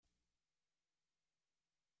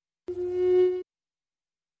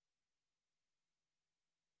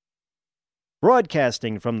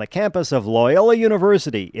Broadcasting from the campus of Loyola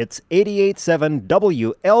University, it's 88.7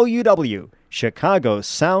 WLUW, Chicago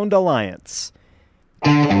Sound Alliance.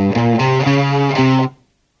 Director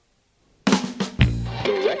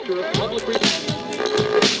of Public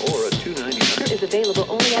Relations or a 299 is available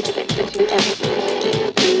only at the Institute of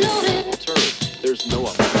Served. There's no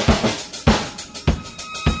other.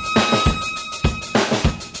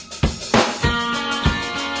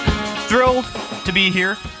 Thrilled to be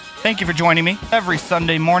here. Thank you for joining me every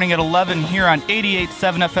Sunday morning at 11 here on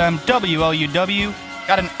 88.7 FM WLUW.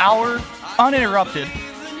 Got an hour uninterrupted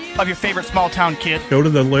of your favorite small-town kid. Go to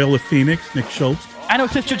the Loyola Phoenix, Nick Schultz. I know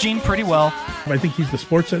Sister Jean pretty well. I think he's the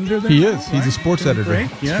sports editor there. He is. He's a sports editor.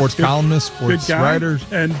 Great. Yeah, sports good, columnist, sports good guy. writers.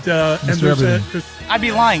 And Mr. there's Everything. I'd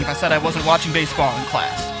be lying if I said I wasn't watching baseball in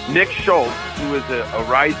class. Nick Schultz, who is a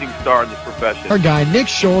rising star in this profession. Our guy, Nick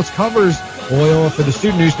Schultz, covers Loyola for the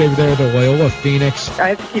student newspaper there, the Loyola Phoenix. I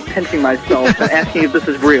have to keep pinching myself and asking if this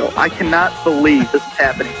is real. I cannot believe this is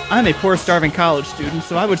happening. I'm a poor, starving college student,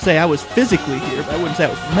 so I would say I was physically here, but I wouldn't say I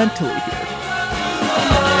was mentally here.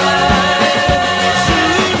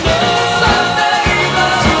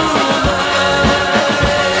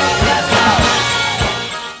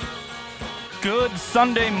 Good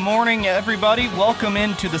Sunday morning, everybody. Welcome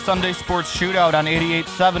into the Sunday Sports Shootout on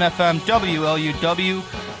 88.7 FM WLUW,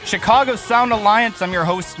 Chicago Sound Alliance. I'm your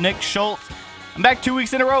host, Nick Schultz. I'm back 2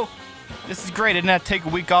 weeks in a row. This is great. I didn't have to take a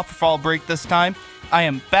week off for fall break this time. I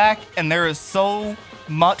am back, and there is so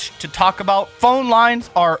much to talk about. Phone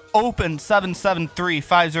lines are open,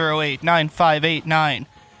 773-508-9589.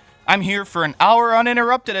 I'm here for an hour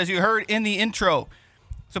uninterrupted, as you heard in the intro.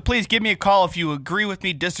 So please give me a call if you agree with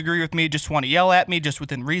me, disagree with me, just want to yell at me, just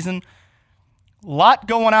within reason. Lot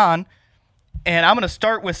going on, and I'm going to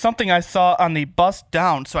start with something I saw on the bus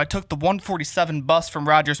down. So I took the 147 bus from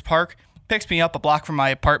Rogers Park, picks me up a block from my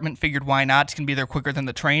apartment, figured why not, it's going to be there quicker than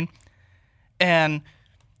the train. And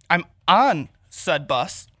I'm on said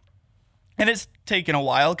bus, and it's taken a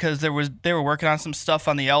while because they were working on some stuff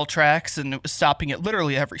on the L tracks, and it was stopping at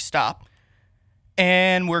literally every stop.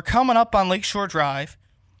 And we're coming up on Lakeshore Drive,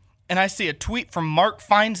 and I see a tweet from Mark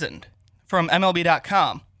Feinsand from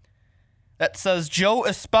MLB.com that says Joe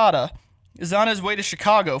Espada is on his way to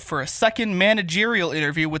Chicago for a second managerial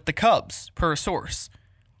interview with the Cubs, per a source.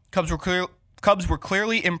 Cubs were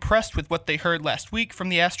clearly impressed with what they heard last week from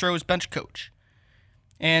the Astros bench coach.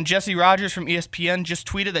 And Jesse Rogers from ESPN just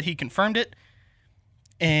tweeted that he confirmed it.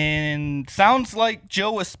 And sounds like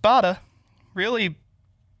Joe Espada really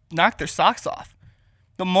knocked their socks off.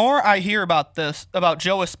 The more I hear about this, about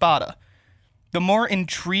Joe Espada, the more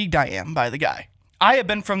intrigued I am by the guy. I have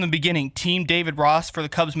been from the beginning Team David Ross for the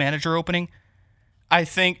Cubs manager opening. I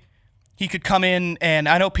think he could come in, and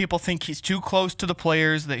I know people think he's too close to the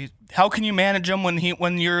players. How can you manage him when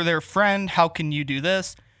you're their friend? How can you do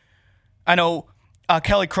this? I know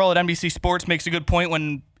Kelly Kroll at NBC Sports makes a good point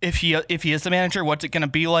when if he is the manager, what's it going to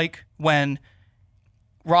be like when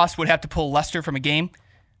Ross would have to pull Lester from a game?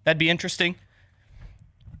 That'd be interesting.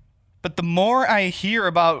 But the more I hear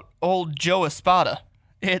about old Joe Espada,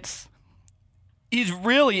 he's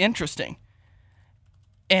really interesting.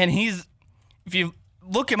 And if you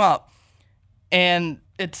look him up, and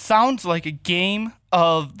it sounds like a game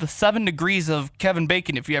of the 7 Degrees of Kevin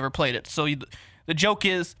Bacon if you ever played it. So the joke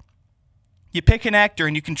is you pick an actor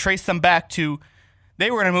and you can trace them back to they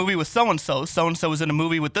were in a movie with so-and-so was in a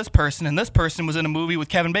movie with this person, and this person was in a movie with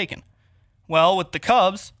Kevin Bacon. Well, with the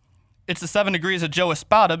Cubs, it's the 7 Degrees of Joe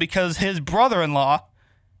Espada because his brother-in-law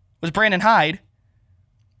was Brandon Hyde,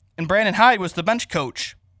 and Brandon Hyde was the bench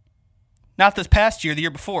coach, not this past year, the year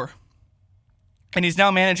before. And he's now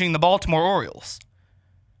managing the Baltimore Orioles.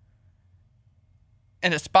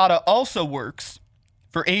 And Espada also works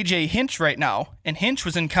for A.J. Hinch right now, and Hinch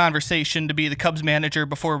was in conversation to be the Cubs manager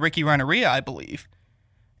before Ricky Renteria, I believe.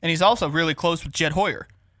 And he's also really close with Jed Hoyer.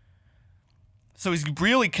 So he's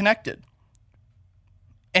really connected.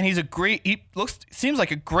 And seems like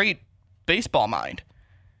a great baseball mind.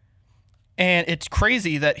 And it's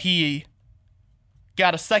crazy that he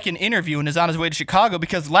got a second interview and is on his way to Chicago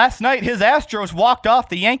because last night his Astros walked off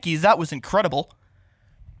the Yankees. That was incredible.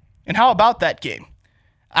 And how about that game?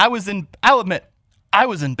 I'll admit, I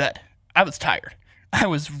was in bed. I was tired.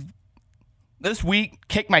 This week,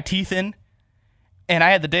 kicked my teeth in, and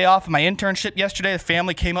I had the day off of my internship yesterday. The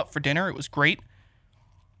family came up for dinner. It was great.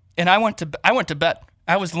 And I went to bed.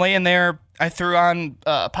 I was laying there. I threw on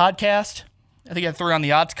a podcast. I think I threw on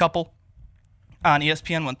The Odds Couple on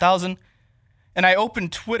ESPN 1000. And I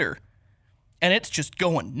opened Twitter, and it's just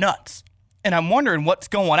going nuts. And I'm wondering what's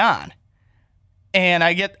going on. And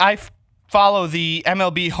I follow the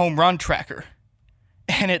MLB home run tracker.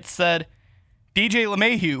 And it said, DJ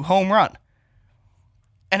LeMahieu home run.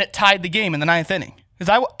 And it tied the game in the 9th inning.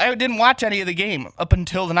 Because I didn't watch any of the game up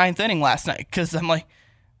until the 9th inning last night. Because I'm like,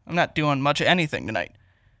 I'm not doing much of anything tonight.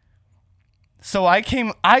 So I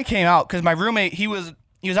came out because my roommate, he was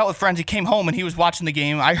out with friends. He came home and he was watching the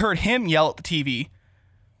game. I heard him yell at the TV.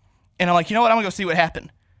 And I'm like, you know what? I'm going to go see what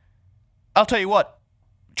happened. I'll tell you what.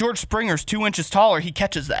 George Springer's 2 inches taller. He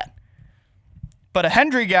catches that. But a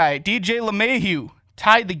Hendry guy, DJ LeMahieu,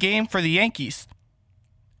 tied the game for the Yankees.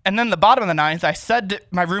 And then the bottom of the 9th, I said to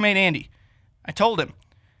my roommate Andy, I told him,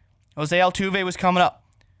 Jose Altuve was coming up.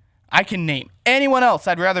 I can name anyone else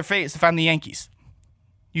I'd rather face if I'm the Yankees.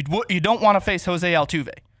 You don't want to face Jose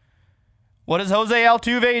Altuve. What does Jose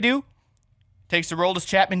Altuve do? Takes the Aroldis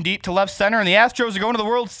Chapman deep to left center, and the Astros are going to the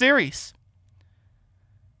World Series.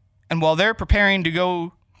 And while they're preparing to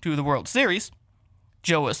go to the World Series,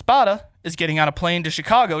 Joe Espada is getting on a plane to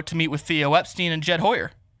Chicago to meet with Theo Epstein and Jed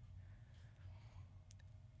Hoyer.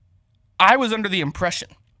 I was under the impression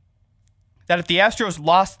that if the Astros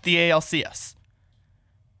lost the ALCS,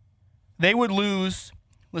 they would lose,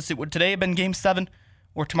 let's see, would today have been Game 7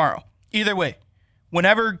 or tomorrow? Either way,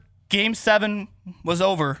 whenever Game 7 was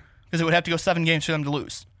over, because it would have to go 7 games for them to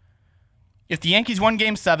lose. If the Yankees won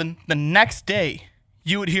Game 7, the next day,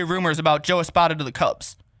 you would hear rumors about Joe Espada to the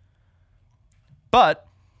Cubs. But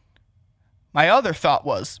my other thought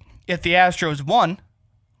was, if the Astros won,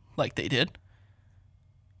 like they did,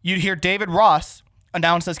 you'd hear David Ross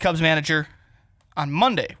announced as Cubs manager on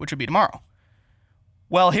Monday, which would be tomorrow.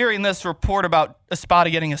 Well, hearing this report about Espada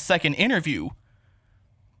getting a second interview,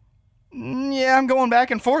 yeah, I'm going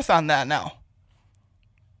back and forth on that now.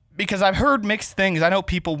 Because I've heard mixed things. I know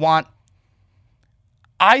people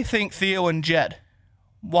I think Theo and Jed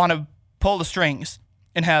want to pull the strings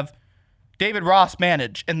and have David Ross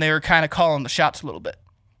manage, and they're kind of calling the shots a little bit.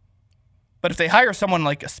 But if they hire someone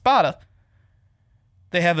like Espada,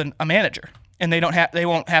 they have a manager, and they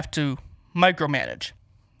won't have to micromanage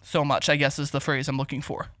so much, I guess is the phrase I'm looking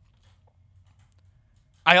for.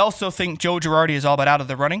 I also think Joe Girardi is all but out of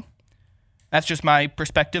the running. That's just my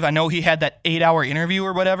perspective. I know he had that 8-hour interview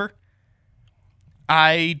or whatever.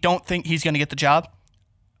 I don't think he's going to get the job.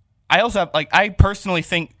 I personally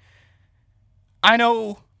think, I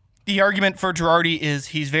know the argument for Girardi is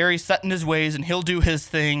he's very set in his ways and he'll do his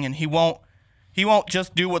thing and he won't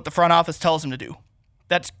just do what the front office tells him to do.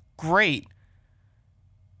 That's great.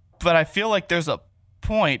 But I feel like there's a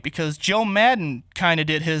point because Joe Madden kind of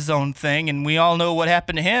did his own thing and we all know what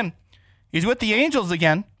happened to him. He's with the Angels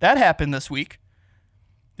again. That happened this week.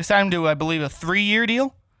 They signed him to, I believe, a 3-year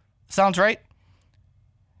deal. Sounds right.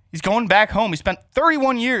 He's going back home. He spent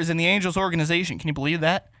 31 years in the Angels organization. Can you believe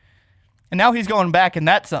that? And now he's going back, and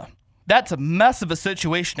that's a mess of a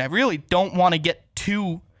situation. I really don't want to get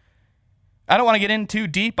in too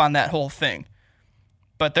deep on that whole thing.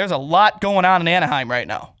 But there's a lot going on in Anaheim right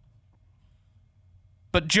now.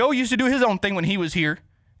 But Joe used to do his own thing when he was here.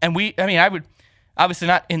 And I would, obviously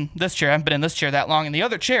not in this chair. I haven't been in this chair that long. In the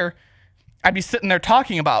other chair, I'd be sitting there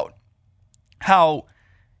talking about how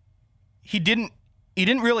he didn't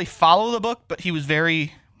really follow the book, but he was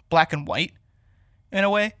very black and white in a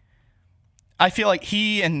way. I feel like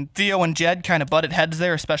he and Theo and Jed kind of butted heads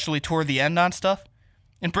there, especially toward the end on stuff.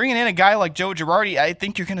 And bringing in a guy like Joe Girardi, I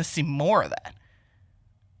think you're going to see more of that.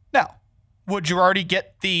 Now, would Girardi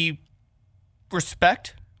get the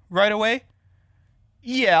respect right away?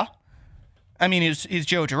 Yeah. I mean, he's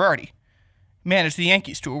Joe Girardi. Managed the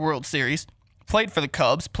Yankees to a World Series. Played for the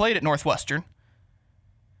Cubs. Played at Northwestern.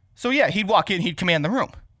 So yeah, he'd walk in, he'd command the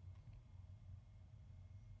room.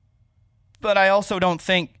 But I also don't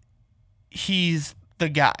think he's the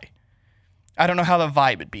guy. I don't know how the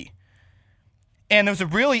vibe would be. And there was a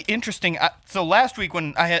really interesting... so last week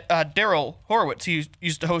when I had Daryl Horowitz, he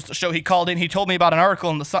used to host the show, he called in, he told me about an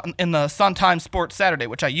article in the Sun-Times Sports Saturday,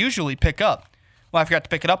 which I usually pick up. Well, I forgot to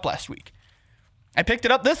pick it up last week. I picked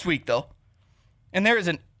it up this week, though. And there is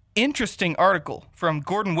an interesting article from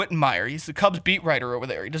Gordon Wittenmeyer. He's the Cubs beat writer over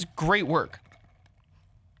there. He does great work.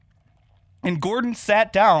 And Gordon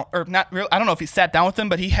sat down, or not really, I don't know if he sat down with him,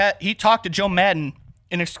 but he talked to Joe Madden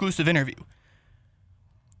in an exclusive interview.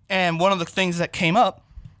 And one of the things that came up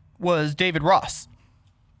was David Ross.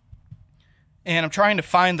 And I'm trying to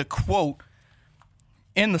find the quote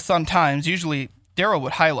in the Sun-Times. Usually Daryl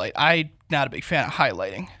would highlight. I'm not a big fan of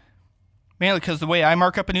highlighting. Mainly because the way I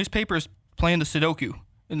mark up a newspaper is playing the Sudoku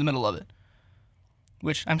in the middle of it.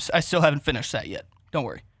 Which I still haven't finished that yet. Don't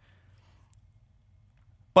worry.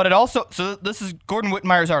 But it also, so this is Gordon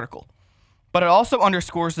Wittenmeyer's article. But it also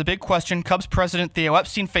underscores the big question Cubs president Theo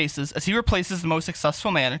Epstein faces as he replaces the most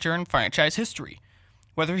successful manager in franchise history.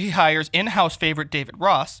 Whether he hires in-house favorite David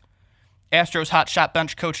Ross Astros hotshot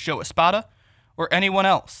bench coach Joe Espada, or anyone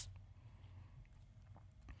else.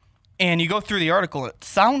 And you go through the article, and it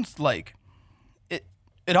sounds like,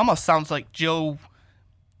 it almost sounds like Joe,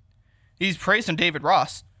 he's praising David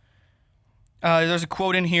Ross. There's a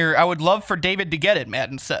quote in here, "I would love for David to get it,"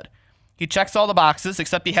 Madden said. "He checks all the boxes,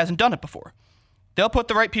 except he hasn't done it before. They'll put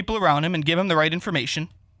the right people around him and give him the right information.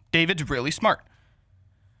 David's really smart."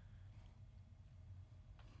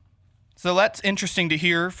 So that's interesting to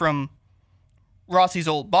hear from Rossi's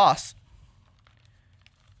old boss.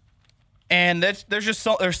 And there's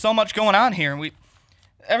so much going on here.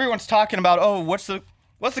 Everyone's talking about, oh, what's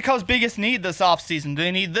the Cubs' biggest need this offseason? Do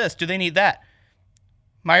they need this? Do they need that?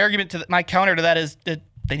 My counter to that is that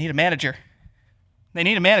they need a manager. They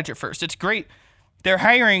need a manager first. It's great. They're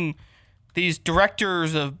hiring these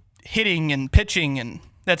directors of hitting and pitching, and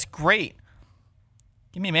that's great.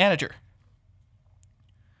 Give me a manager.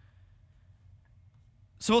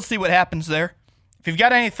 So we'll see what happens there. If you've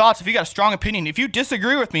got any thoughts, if you got a strong opinion, if you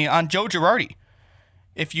disagree with me on Joe Girardi,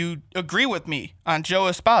 if you agree with me on Joe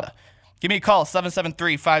Espada, give me a call,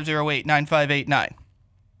 773-508-9589.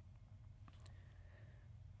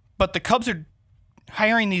 But the Cubs are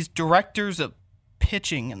hiring these directors of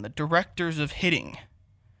pitching and the directors of hitting.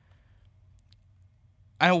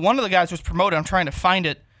 I know one of the guys was promoted. I'm trying to find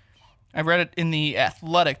it. I read it in The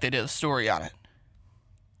Athletic. They did a story on it.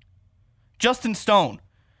 Justin Stone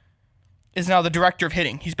is now the director of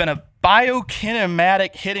hitting. He's been a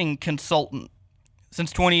biokinematic hitting consultant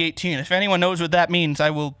since 2018. If anyone knows what that means,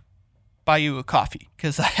 I will buy you a coffee,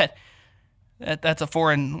 because that's a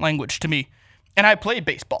foreign language to me. And I played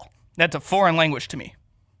baseball. That's a foreign language to me.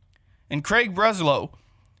 And Craig Breslow,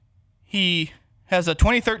 he has a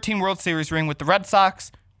 2013 World Series ring with the Red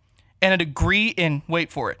Sox and a degree in,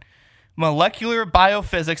 wait for it, molecular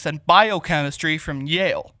biophysics and biochemistry from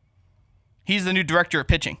Yale. He's the new director of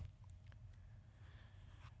pitching.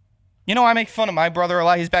 You know, I make fun of my brother a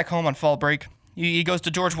lot. He's back home on fall break. He goes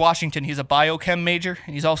to George Washington. He's a biochem major,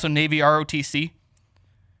 and he's also Navy ROTC.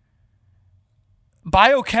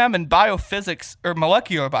 Biochem and biophysics, or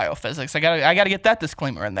molecular biophysics, I gotta get that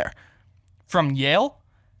disclaimer in there. From Yale?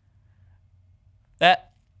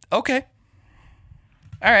 Okay.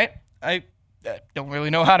 All right. I don't really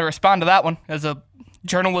know how to respond to that one as a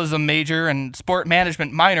journalism major and sport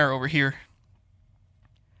management minor over here.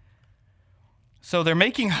 So they're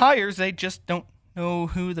making hires, they just don't know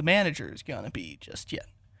who the manager is going to be just yet.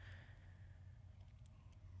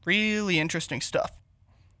 Really interesting stuff.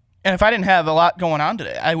 And if I didn't have a lot going on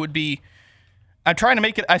today, I'm trying to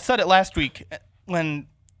make it, I said it last week when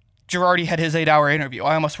Girardi had his 8-hour interview.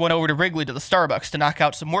 I almost went over to Wrigley to the Starbucks to knock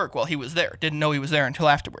out some work while he was there. Didn't know he was there until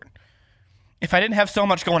afterward. If I didn't have so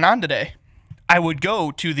much going on today, I would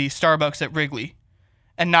go to the Starbucks at Wrigley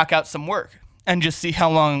and knock out some work and just see how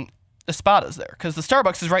long Espada's there, because the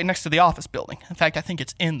Starbucks is right next to the office building. In fact, I think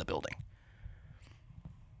it's in the building.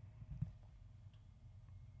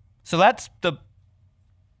 So that's the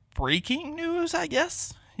breaking news, I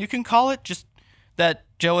guess you can call it, just that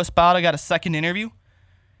Joe Espada got a second interview.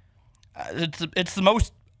 It's the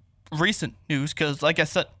most recent news, because like I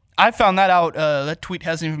said, I found that out, that tweet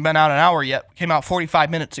hasn't even been out an hour yet. It came out 45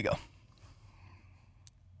 minutes ago.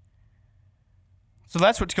 So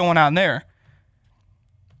that's what's going on there.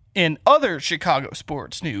 In other Chicago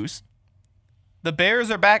sports news, the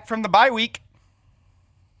Bears are back from the bye week.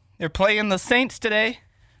 They're playing the Saints today.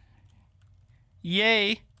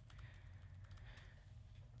 Yay.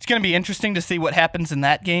 It's going to be interesting to see what happens in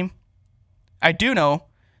that game. I do know,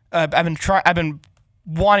 I've been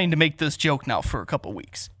wanting to make this joke now for a couple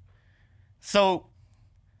weeks. So,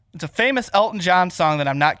 it's a famous Elton John song that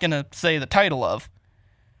I'm not going to say the title of.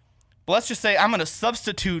 But let's just say I'm going to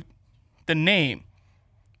substitute the name.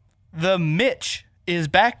 The Mitch is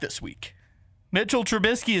back this week. Mitchell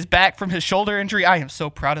Trubisky is back from his shoulder injury. I am so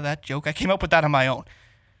proud of that joke. I came up with that on my own.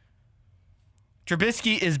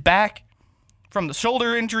 Trubisky is back from the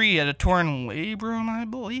shoulder injury at a torn labrum, I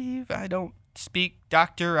believe. I don't speak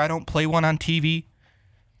doctor. I don't play one on TV.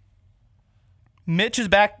 Mitch is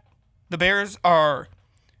back. The Bears are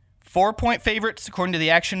 4-point favorites, according to the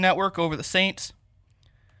Action Network, over the Saints.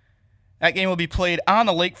 That game will be played on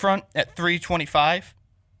the lakefront at 3:25.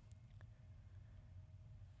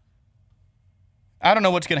 I don't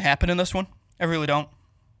know what's going to happen in this one. I really don't.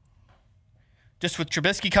 Just with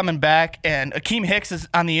Trubisky coming back and Akeem Hicks is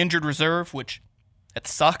on the injured reserve, which it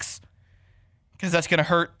sucks because that's going to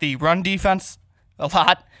hurt the run defense a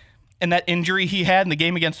lot. And that injury he had in the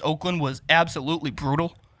game against Oakland was absolutely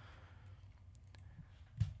brutal.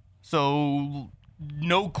 So,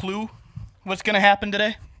 no clue what's going to happen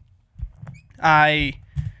today. I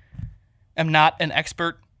am not an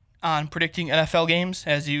expert on predicting NFL games.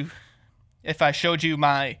 If I showed you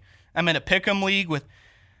I'm in a pick'em league with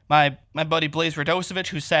my buddy Blaze Radosevich,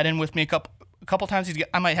 who sat in with me a couple times.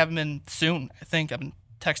 I might have him in soon. I think I've been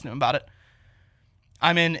texting him about it.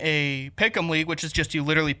 I'm in a pick'em league, which is just you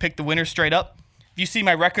literally pick the winner straight up. If you see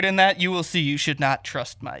my record in that, you will see you should not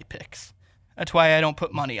trust my picks. That's why I don't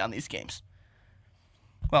put money on these games.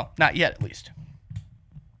 Well, not yet, at least.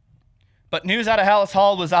 But news out of Hallis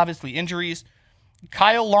Hall was obviously injuries.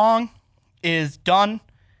 Kyle Long is done.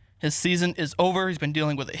 His season is over. He's been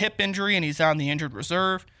dealing with a hip injury, and he's on the injured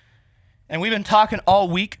reserve. And we've been talking all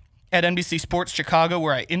week at NBC Sports Chicago,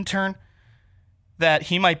 where I intern, that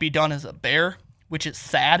he might be done as a Bear, which is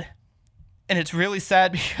sad. And it's really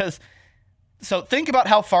sad because, so think about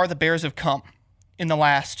how far the Bears have come in the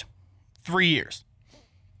last 3 years.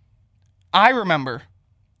 I remember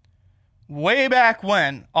way back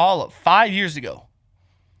when, all of 5 years ago,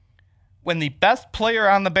 when the best player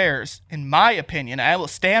on the Bears, in my opinion, I will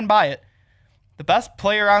stand by it, the best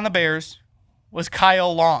player on the Bears was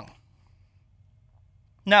Kyle Long.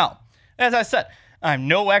 Now, as I said, I'm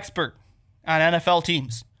no expert on NFL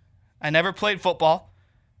teams. I never played football.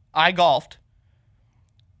 I golfed.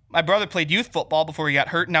 My brother played youth football before he got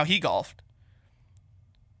hurt. Now he golfed.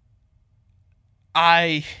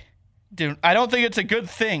 I don't think it's a good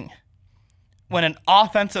thing when an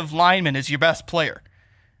offensive lineman is your best player.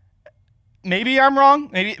 Maybe I'm wrong.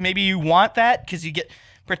 Maybe you want that because you get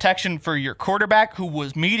protection for your quarterback, who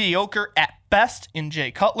was mediocre at best in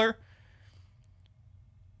Jay Cutler.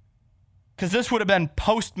 Because this would have been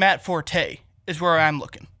post Matt Forte is where I'm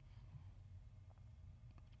looking.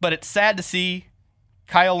 But it's sad to see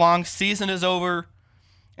Kyle Long's season is over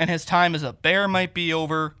and his time as a Bear might be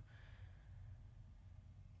over.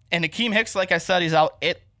 And Akeem Hicks, like I said, he's out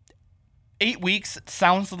 8 weeks. It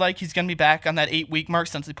sounds like he's going to be back on that 8-week mark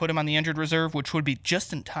since they put him on the injured reserve, which would be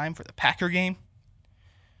just in time for the Packer game.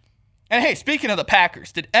 And hey, speaking of the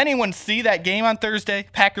Packers, did anyone see that game on Thursday?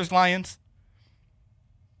 Packers-Lions?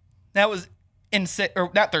 That was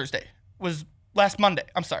not Thursday. It was last Monday.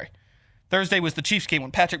 I'm sorry. Thursday was the Chiefs game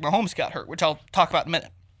when Patrick Mahomes got hurt, which I'll talk about in a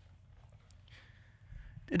minute.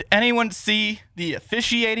 Did anyone see the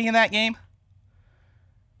officiating in that game?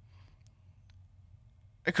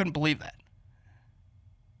 I couldn't believe that.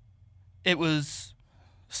 It was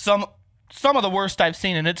some of the worst I've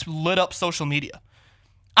seen, and it's lit up social media.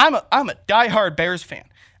 I'm a diehard Bears fan.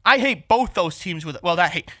 I hate both those teams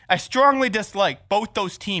I strongly dislike both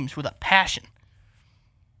those teams with a passion.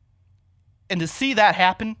 And to see that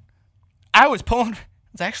happen, I was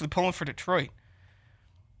actually pulling for Detroit.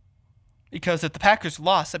 Because if the Packers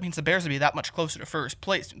lost, that means the Bears would be that much closer to first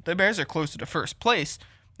place. If the Bears are closer to first place,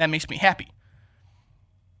 that makes me happy.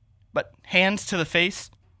 But hands to the face.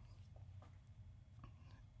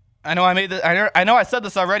 I know I said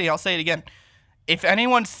this already. I'll say it again. If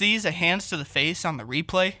anyone sees a hands to the face on the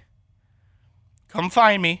replay, come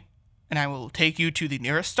find me, and I will take you to the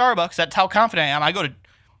nearest Starbucks. That's how confident I am. I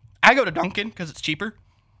go to Dunkin' because it's cheaper.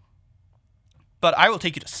 But I will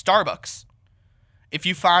take you to Starbucks if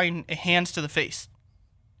you find a hands to the face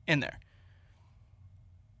in there.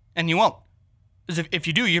 And you won't. Because if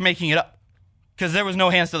you do, you're making it up. Because there was no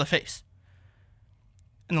hands to the face.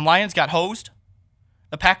 And the Lions got hosed.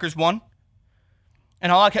 The Packers won.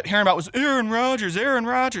 And all I kept hearing about was Aaron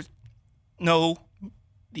Rodgers. No,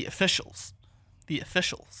 the officials.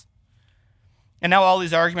 And now all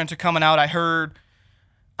these arguments are coming out. I heard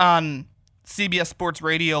on CBS Sports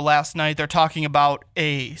Radio last night, they're talking about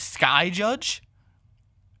a sky judge,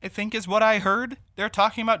 I think is what I heard. They're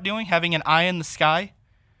talking about having an eye in the sky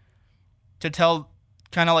to tell,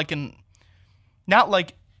 kind of like not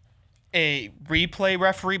like a replay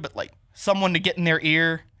referee, but like someone to get in their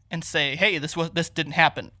ear and say, hey, this didn't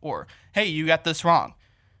happen, or hey, you got this wrong.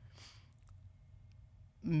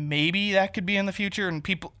 Maybe that could be in the future, and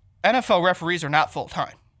NFL referees are not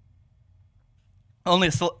full-time.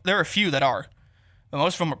 There are a few that are, but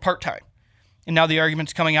most of them are part-time. And now the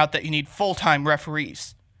argument's coming out that you need full-time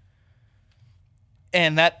referees.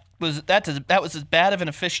 And that was as bad of an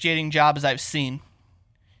officiating job as I've seen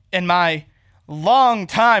in my long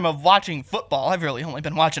time of watching football. I've really only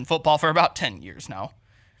been watching football for about 10 years now.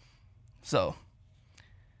 So,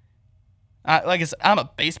 like I said, I'm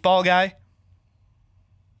a baseball guy.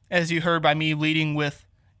 As you heard by me leading with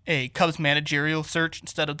a Cubs managerial search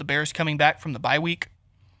instead of the Bears coming back from the bye week.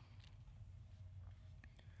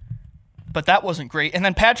 But that wasn't great. And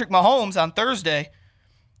then Patrick Mahomes on Thursday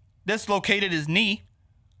dislocated his knee.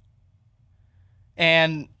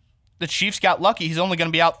 And the Chiefs got lucky. He's only going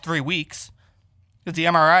to be out 3 weeks. Because the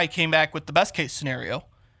MRI came back with the best case scenario.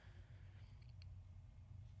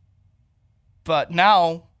 But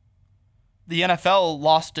now the NFL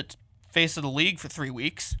lost its face of the league for 3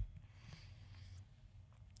 weeks.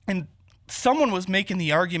 And someone was making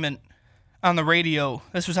the argument on the radio.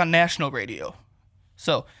 This was on national radio.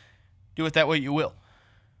 So do with that what you will.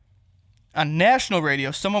 On national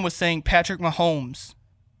radio, someone was saying Patrick Mahomes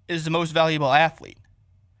is the most valuable athlete.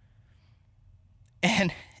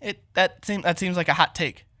 And that seems like a hot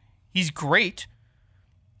take. He's great.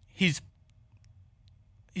 He's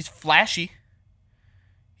flashy.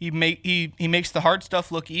 He makes the hard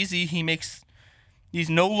stuff look easy. He makes these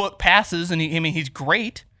no-look passes, and he's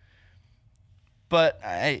great. But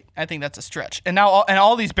I think that's a stretch. And now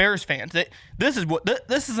all these Bears fans, this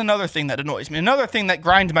is another thing that annoys me. Another thing that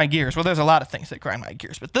grinds my gears. Well, there's a lot of things that grind my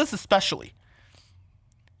gears, but this especially.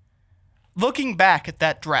 Looking back at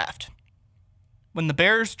that draft, when the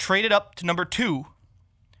Bears traded up to number 2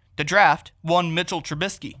 to draft one Mitchell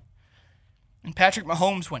Trubisky, and Patrick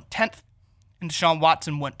Mahomes went 10th, and Deshaun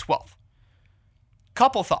Watson went 12th.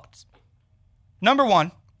 Couple thoughts. Number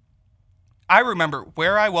 1, I remember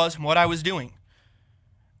where I was and what I was doing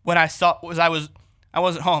when I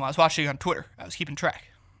wasn't home. I was watching on Twitter. I was keeping track.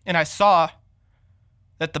 And I saw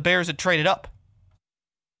that the Bears had traded up.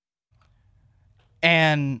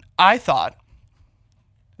 And I thought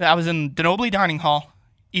that I was in Denobly Dining Hall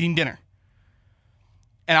eating dinner.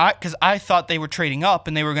 And because I thought they were trading up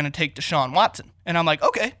and they were going to take Deshaun Watson. And I'm like,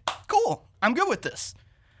 okay, cool. I'm good with this.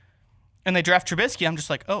 And they draft Trubisky. I'm just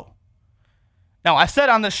like, oh. Now, I've said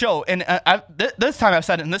on the show, and this time I've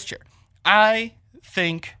said it in this chair, I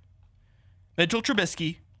think Mitchell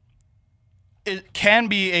Trubisky can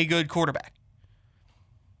be a good quarterback.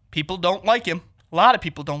 People don't like him. A lot of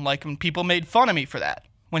people don't like him. People made fun of me for that.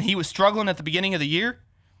 When he was struggling at the beginning of the year,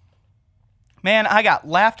 man, I got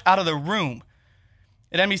laughed out of the room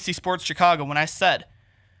at NBC Sports Chicago when I said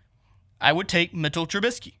I would take Mitchell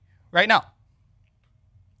Trubisky right now.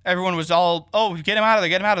 Everyone was all, oh, get him out of there,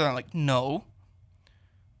 get him out of there. I'm like, no.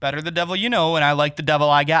 Better the devil you know, and I like the devil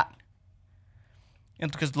I got.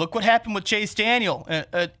 And because look what happened with Chase Daniel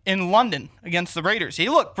in London against the Raiders. He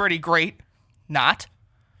looked pretty great. Not.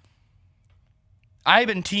 I've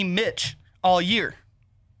been Team Mitch all year.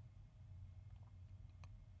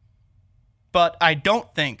 But I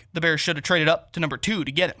don't think the Bears should have traded up to number 2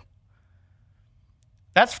 to get him.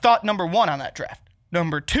 That's thought number 1 on that draft.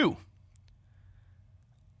 Number 2.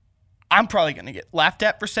 I'm probably going to get laughed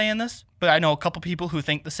at for saying this, but I know a couple people who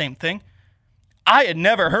think the same thing. I had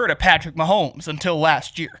never heard of Patrick Mahomes until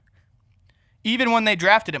last year. Even when they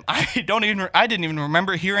drafted him, I didn't even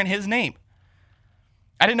remember hearing his name.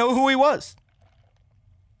 I didn't know who he was.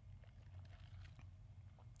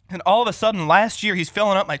 And all of a sudden, last year, he's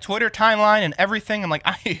filling up my Twitter timeline and everything. I'm like,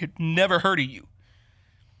 I had never heard of you.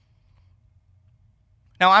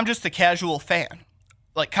 Now, I'm just a casual fan,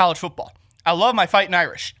 like college football. I love my Fighting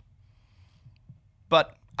Irish.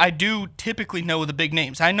 But I do typically know the big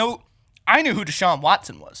names. I knew who Deshaun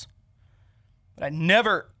Watson was. But I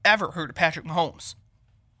never, ever heard of Patrick Mahomes.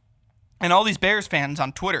 And all these Bears fans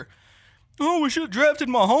on Twitter, oh, we should have drafted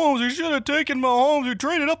Mahomes. We should have taken Mahomes. We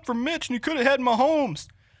traded up for Mitch and you could have had Mahomes.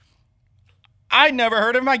 I'd never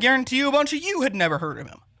heard of him. I guarantee you a bunch of you had never heard of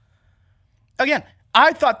him. Again,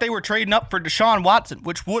 I thought they were trading up for Deshaun Watson,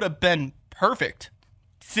 which would have been perfect.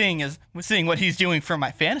 Seeing what he's doing for my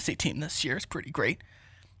fantasy team this year is pretty great.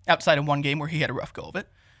 Outside of one game where he had a rough go of it.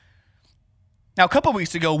 Now, a couple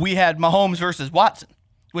weeks ago, we had Mahomes versus Watson,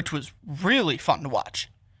 which was really fun to watch.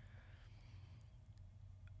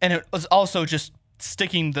 And it was also just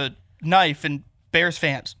sticking the knife in Bears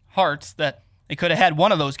fans' hearts that they could have had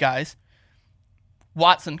one of those guys,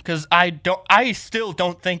 Watson, because I still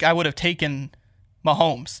don't think I would have taken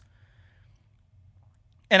Mahomes.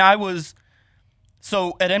 And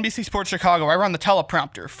so at NBC Sports Chicago, I run the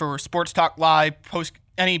teleprompter for Sports Talk Live,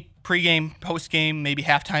 any pregame, postgame, maybe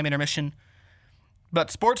halftime intermission.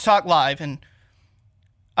 But Sports Talk Live, and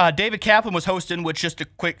David Kaplan was hosting, which, just a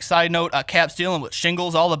quick side note, Cap's dealing with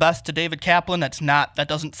shingles. All the best to David Kaplan. That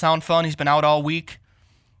doesn't sound fun. He's been out all week.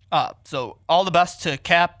 So all the best to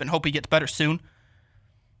Cap and hope he gets better soon.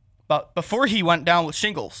 But before he went down with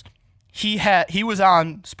shingles, he was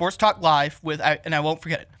on Sports Talk Live with, and I won't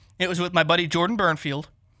forget it. It was with my buddy Jordan Burnfield.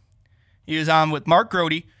 He was on with Mark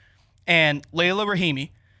Grody and Layla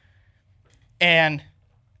Rahimi. And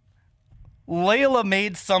Layla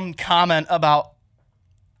made some comment about,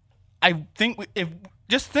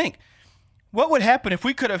 just think, what would happen if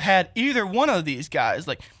we could have had either one of these guys?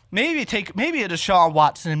 Like maybe a Deshaun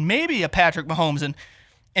Watson and maybe a Patrick Mahomes,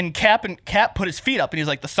 and Cap put his feet up, and he's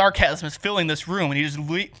like, the sarcasm is filling this room,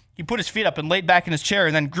 and he put his feet up and laid back in his chair,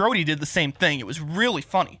 and then Grody did the same thing. It was really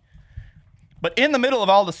funny. But in the middle of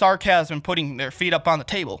all the sarcasm putting their feet up on the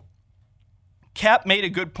table, Cap made a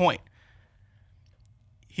good point.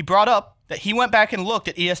 He brought up that he went back and looked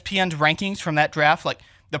at ESPN's rankings from that draft, like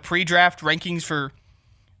the pre-draft rankings for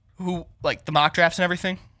who, like the mock drafts and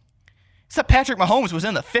everything. Except Patrick Mahomes was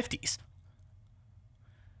in the 50s.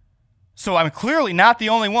 So I'm clearly not the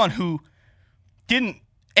only one who didn't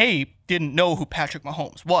know who Patrick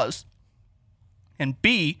Mahomes was, and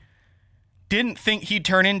B, didn't think he'd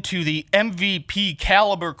turn into the MVP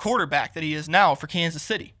caliber quarterback that he is now for Kansas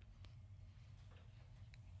City.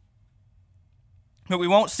 But we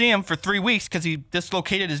won't see him for 3 weeks because he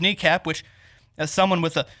dislocated his kneecap, which, as someone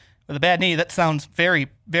with a bad knee, that sounds very,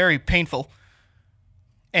 very painful.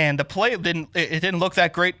 And the play didn't look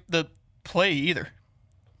that great, the play either.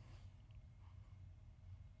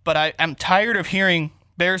 But I'm tired of hearing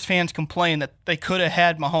Bears fans complain that they could have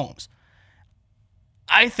had Mahomes.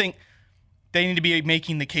 I think they need to be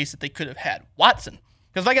making the case that they could have had Watson.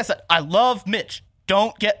 Because like I said, I love Mitch.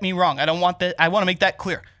 Don't get me wrong. I want to make that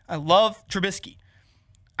clear. I love Trubisky.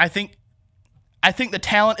 I think the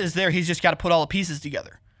talent is there. He's just got to put all the pieces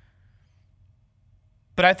together.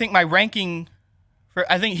 But I think my ranking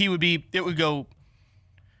it would go,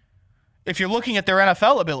 if you're looking at their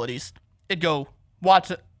NFL abilities, it'd go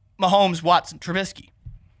Watson, Mahomes, Watson, Trubisky.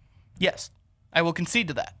 Yes, I will concede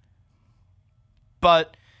to that.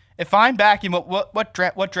 But if I'm back in what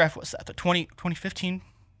draft was that? The 2015?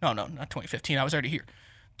 No, not 2015. I was already here.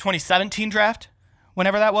 2017 draft,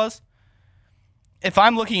 whenever that was. If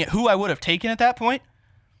I'm looking at who I would have taken at that point,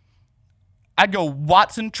 I'd go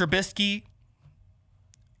Watson, Trubisky.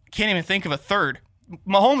 Can't even think of a third.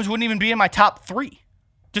 Mahomes wouldn't even be in my top 3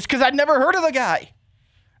 just because I'd never heard of the guy.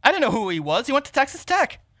 I didn't know who he was. He went to Texas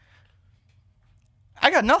Tech. I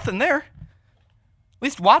got nothing there. At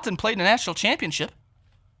least Watson played in a national championship.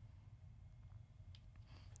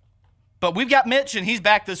 But we've got Mitch, and he's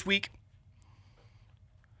back this week.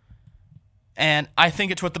 And I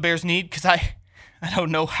think it's what the Bears need because I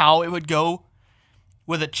don't know how it would go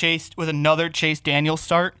with another Chase Daniel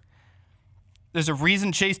start. There's a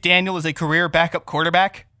reason Chase Daniel is a career backup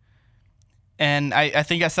quarterback. And I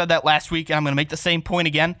think I said that last week, and I'm going to make the same point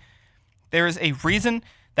again. There is a reason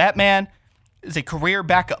that man is a career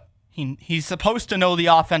backup. He's supposed to know the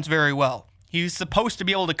offense very well. He's supposed to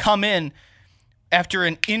be able to come in after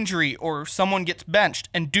an injury or someone gets benched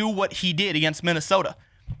and do what he did against Minnesota.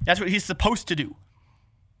 That's what he's supposed to do.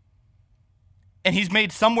 And he's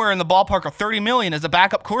made somewhere in the ballpark of $30 million as a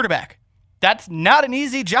backup quarterback. That's not an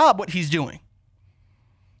easy job, what he's doing.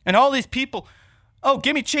 And all these people, oh,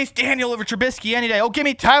 give me Chase Daniel over Trubisky any day. Oh, give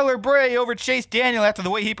me Tyler Bray over Chase Daniel after the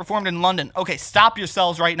way he performed in London. Okay, stop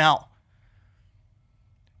yourselves right now.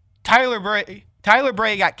 Tyler Bray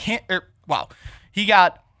he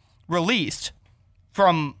got released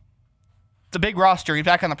from the big roster. He's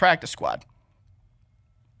back on the practice squad.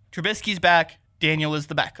 Trubisky's back. Daniel is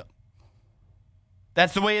the backup.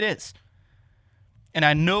 That's the way it is. And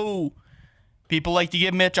I know people like to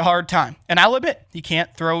give Mitch a hard time. And I'll admit, he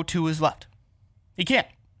can't throw to his left. He can't.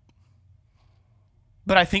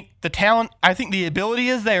 But I think the ability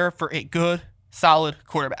is there for a good, solid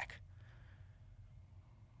quarterback.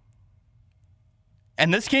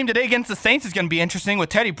 And this game today against the Saints is going to be interesting with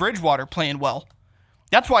Teddy Bridgewater playing well.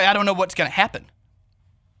 That's why I don't know what's going to happen.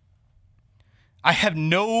 I have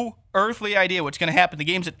no earthly idea what's going to happen. The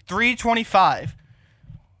game's at 3:25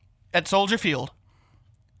 at Soldier Field.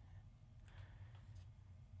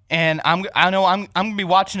 And I know I'm going to be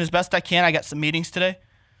watching as best I can. I got some meetings today.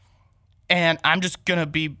 And I'm just going to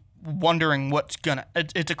be wondering what's going to...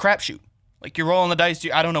 It's a crapshoot. Like, you're rolling the dice.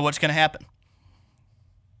 I don't know what's going to happen.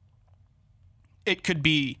 It could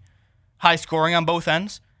be high scoring on both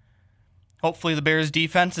ends. Hopefully the Bears'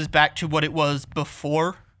 defense is back to what it was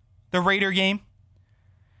before the Raider game.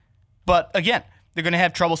 But, again, they're going to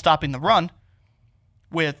have trouble stopping the run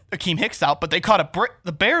with Akeem Hicks out. But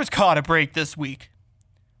the Bears caught a break this week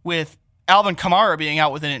with Alvin Kamara being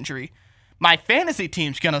out with an injury. My fantasy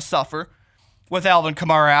team's going to suffer with Alvin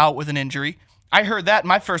Kamara out with an injury. I heard that, and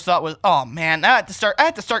my first thought was, oh, man, I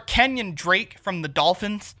had to start Kenyon Drake from the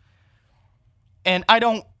Dolphins. And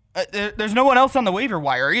there's no one else on the waiver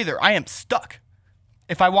wire either. I am stuck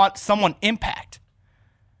if I want someone impact.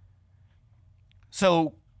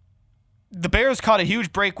 So the Bears caught a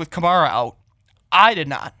huge break with Kamara out. I did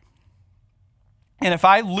not. And if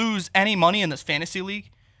I lose any money in this fantasy league,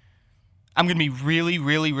 I'm going to be really,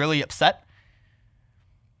 really, really upset.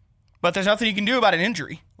 But there's nothing you can do about an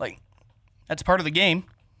injury. Like, that's part of the game.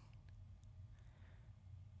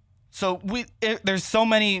 So there's so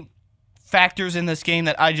many factors in this game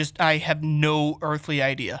that I have no earthly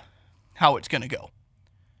idea how it's going to go.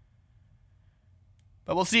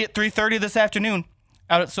 But we'll see at 3:30 this afternoon.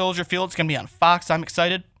 out at Soldier Field. It's going to be on Fox. I'm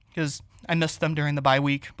excited because I missed them during the bye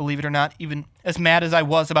week, believe it or not. Even as mad as I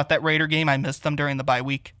was about that Raider game, I missed them during the bye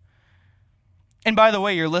week. And by the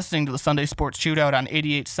way, you're listening to the Sunday Sports Shootout on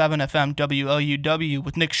 88.7 FM WLUW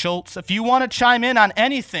with Nick Schultz. If you want to chime in on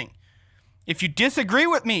anything, if you disagree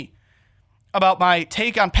with me about my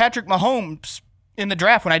take on Patrick Mahomes in the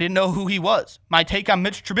draft when I didn't know who he was, my take on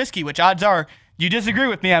Mitch Trubisky, which odds are you disagree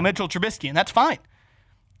with me on Mitchell Trubisky, and that's fine.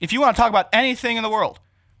 If you want to talk about anything in the world,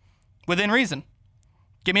 within reason,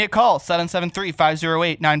 give me a call,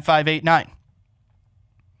 773-508-9589.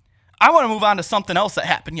 I want to move on to something else that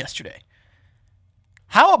happened yesterday.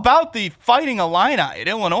 How about the Fighting Illini at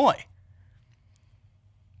Illinois?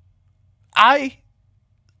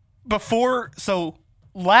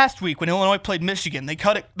 Last week when Illinois played Michigan, they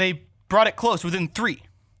brought it close within 3.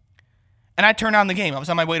 And I turned on the game. I was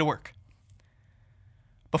on my way to work.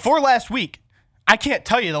 Before last week, I can't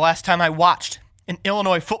tell you the last time I watched an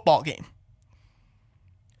Illinois football game.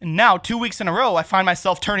 And now, 2 weeks in a row, I find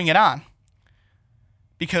myself turning it on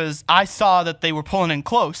because I saw that they were pulling in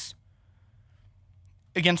close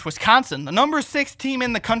against Wisconsin, the number 6 team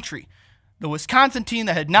in the country, the Wisconsin team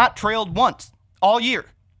that had not trailed once all year.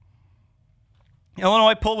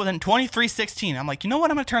 Illinois pulled within 23-16. I'm like, you know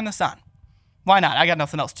what? I'm going to turn this on. Why not? I got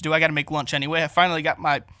nothing else to do. I got to make lunch anyway. I finally got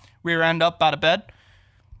my rear end up out of bed,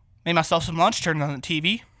 made myself some lunch, turned on the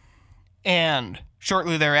TV, and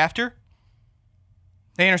shortly thereafter,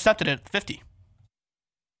 they intercepted it at 50.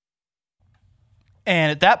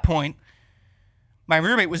 And at that point, my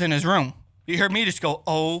roommate was in his room. He heard me just go,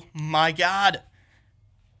 oh my God.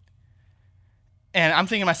 And I'm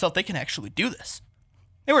thinking to myself, they can actually do this.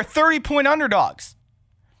 They were 30-point underdogs.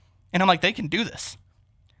 And I'm like, they can do this.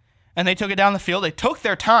 And they took it down the field. They took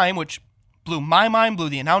their time, which blew my mind, blew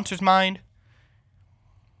the announcer's mind.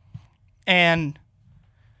 And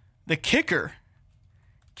the kicker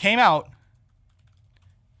came out.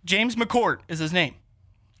 James McCourt is his name.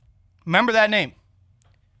 Remember that name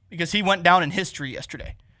because he went down in history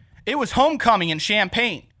yesterday. It was homecoming in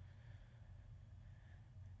Champaign.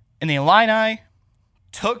 And the Illini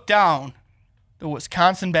took down the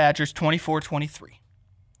Wisconsin Badgers 24-23.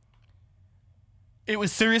 It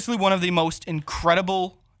was seriously one of the most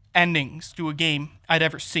incredible endings to a game I'd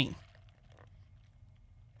ever seen.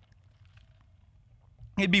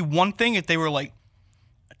 It'd be one thing if they were like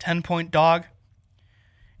a 10-point dog.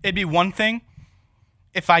 It'd be one thing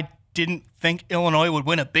if I didn't think Illinois would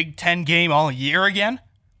win a Big Ten game all year again.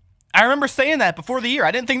 I remember saying that before the year.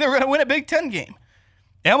 I didn't think they were going to win a Big Ten game.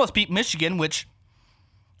 They almost beat Michigan, which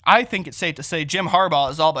I think it's safe to say Jim Harbaugh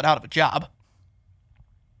is all but out of a job.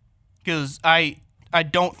 Because I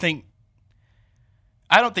don't think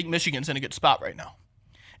Michigan's in a good spot right now.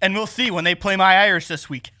 And we'll see when they play my Irish this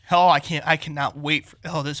week. Oh, I cannot wait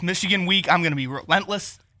for this Michigan week. I'm going to be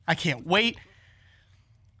relentless. I can't wait.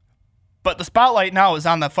 But the spotlight now is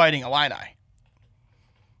on the Fighting Illini.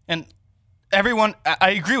 And everyone,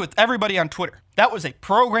 I agree with everybody on Twitter. That was a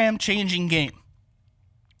program-changing game.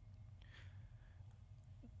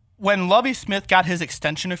 When Lovie Smith got his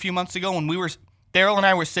extension a few months ago, when Daryl and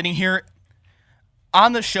I were sitting here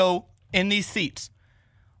on the show in these seats,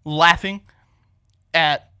 laughing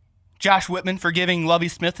at Josh Whitman for giving Lovie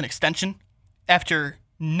Smith an extension after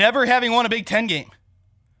never having won a Big Ten game.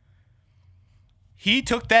 He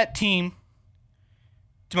took that team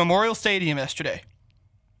to Memorial Stadium yesterday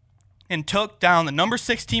and took down the number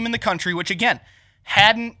 6 team in the country, which, again,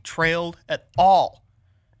 hadn't trailed at all.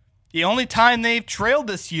 The only time they've trailed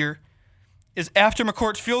this year is after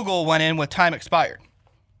McCourt's field goal went in with time expired.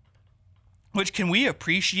 Which, can we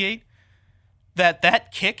appreciate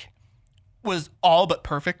that kick was all but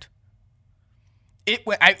perfect? It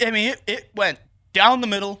went, it went down the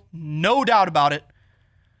middle, no doubt about it.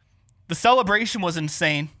 The celebration was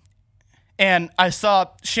insane. And I saw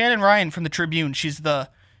Shannon Ryan from the Tribune. She's the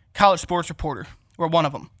college sports reporter, or one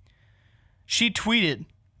of them. She tweeted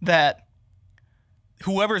that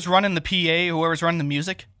whoever's running the PA, whoever's running the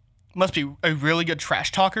music, must be a really good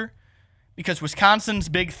trash talker, because Wisconsin's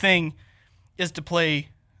big thing is to play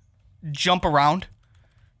Jump Around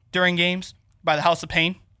during games by the House of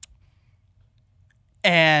Pain.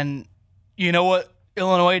 And you know what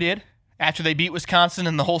Illinois did after they beat Wisconsin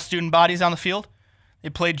and the whole student body's on the field? They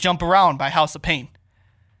played Jump Around by House of Pain.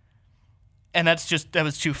 And that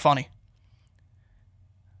was too funny.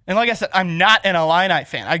 And like I said, I'm not an Illini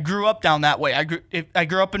fan. I grew up down that way. I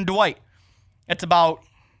grew up in Dwight. It's about,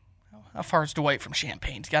 how far is Dwight from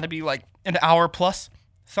Champaign? It's got to be like an hour plus,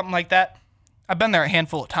 something like that. I've been there a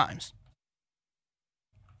handful of times.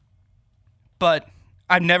 But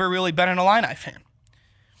I've never really been an Illini fan.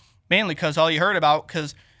 Mainly because all you heard about,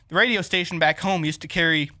 because the radio station back home used to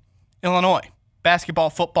carry Illinois basketball,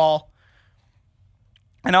 football.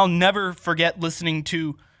 And I'll never forget listening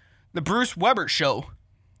to the Bruce Weber show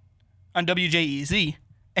on WJEZ.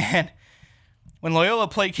 And when Loyola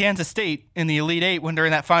played Kansas State in the Elite Eight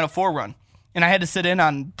during that Final Four run, and I had to sit in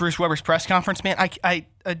on Bruce Weber's press conference, man, I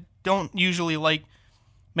don't usually like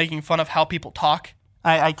making fun of how people talk.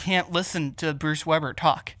 I can't listen to Bruce Weber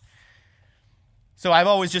talk. So I've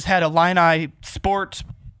always just had Illini sports,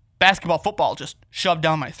 basketball, football just shoved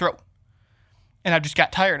down my throat. And I just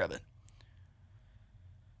got tired of it.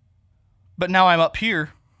 But now I'm up here,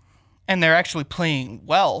 and they're actually playing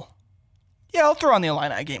well. Yeah, I'll throw on the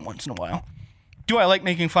Illini game once in a while. Do I like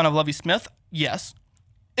making fun of Lovie Smith? Yes.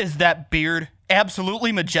 Is that beard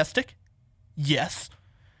absolutely majestic? Yes.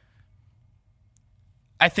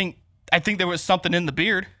 I think there was something in the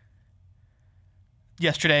beard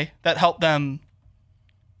yesterday that helped them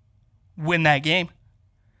win that game.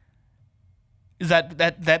 Is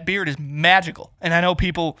that beard is magical. And I know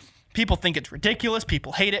people think it's ridiculous,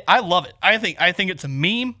 people hate it. I love it. I think it's a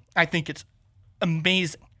meme. I think it's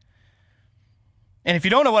amazing. And if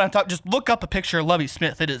you don't know what I'm talking, just look up a picture of Lovie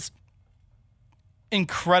Smith. It is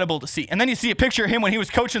incredible to see. And then you see a picture of him when he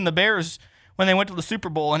was coaching the Bears when they went to the Super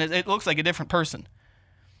Bowl, and it looks like a different person.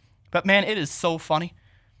 But man, it is so funny.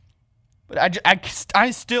 But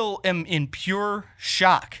I still am in pure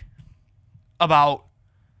shock about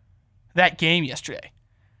that game yesterday.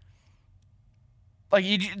 Like,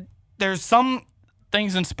 there's some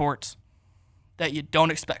things in sports that you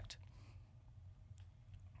don't expect.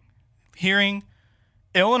 Hearing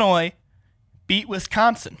Illinois beat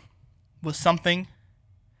Wisconsin was something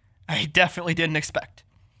I definitely didn't expect.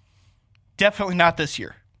 Definitely not this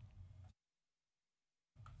year.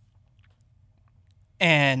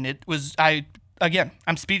 And it was,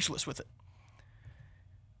 I'm speechless with it.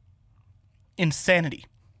 Insanity.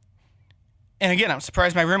 And again, I'm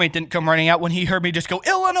surprised my roommate didn't come running out when he heard me just go,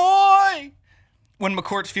 Illinois! When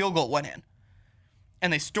McCourt's field goal went in.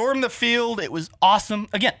 And they stormed the field. It was awesome.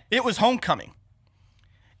 Again, it was homecoming.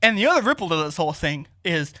 And the other ripple to this whole thing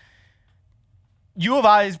is U of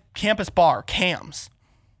I's campus bar, CAMS,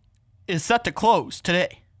 is set to close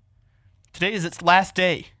today. Today is its last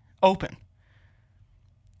day open.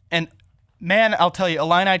 And man, I'll tell you,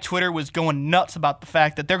 Illini Twitter was going nuts about the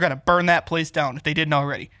fact that they're going to burn that place down if they didn't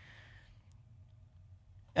already.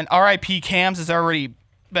 And RIP CAMS has already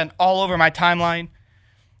been all over my timeline.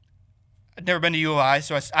 I've never been to U of I,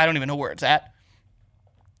 so I don't even know where it's at.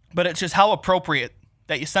 But it's just how appropriate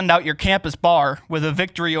that you send out your campus bar with a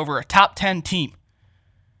victory over a top 10 team.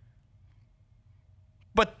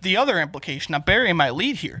 But the other implication, I'm burying my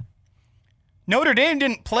lead here. Notre Dame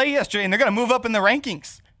didn't play yesterday, and they're going to move up in the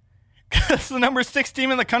rankings. Because the number 6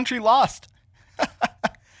 team in the country lost.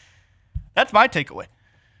 That's my takeaway.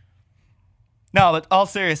 No, but all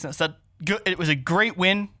seriousness, it was a great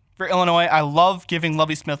win for Illinois. I love giving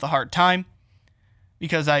Lovie Smith a hard time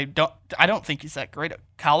because I don't think he's that great a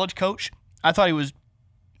college coach. I thought he was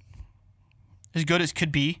as good as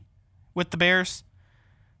could be with the Bears,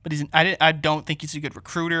 but I don't think he's a good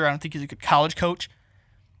recruiter. I don't think he's a good college coach.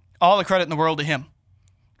 All the credit in the world to him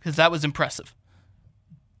because that was impressive.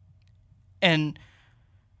 And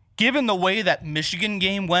given the way that Michigan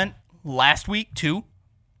game went last week too,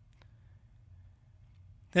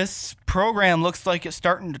 this program looks like it's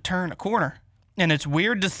starting to turn a corner. And it's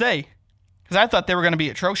weird to say, because I thought they were going to be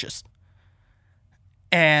atrocious.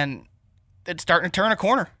 And it's starting to turn a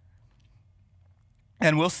corner.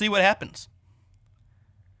 And we'll see what happens.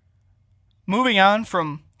 Moving on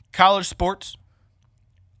from college sports,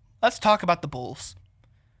 let's talk about the Bulls.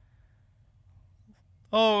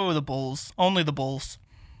 Oh, the Bulls. Only the Bulls.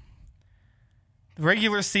 The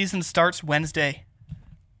regular season starts Wednesday.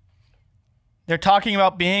 They're talking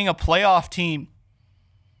about being a playoff team.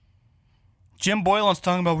 Jim Boylan's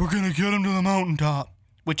talking about, we're going to get him to the mountaintop,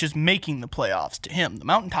 which is making the playoffs to him. The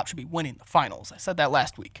mountaintop should be winning the finals. I said that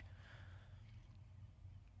last week.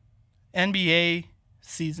 NBA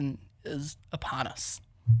season is upon us.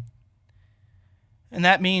 And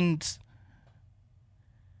that means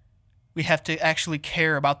we have to actually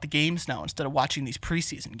care about the games now instead of watching these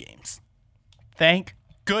preseason games. Thank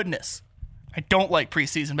goodness. I don't like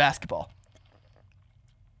preseason basketball.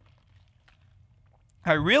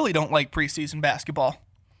 I really don't like preseason basketball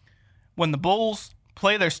when the Bulls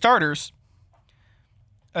play their starters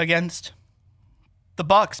against the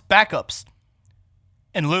Bucks backups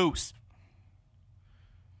and lose.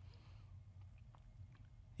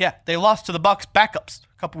 Yeah, they lost to the Bucks backups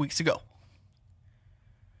a couple weeks ago.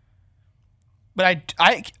 But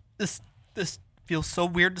this feels so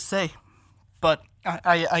weird to say, but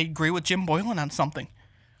I agree with Jim Boylan on something.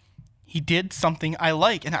 He did something I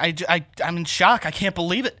like, and I'm in shock. I can't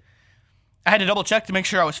believe it. I had to double check to make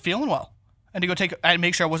sure I was feeling well. I had to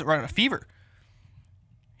make sure I wasn't running a fever.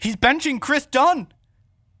 He's benching Chris Dunn.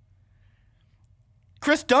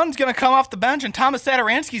 Chris Dunn's going to come off the bench, and Thomas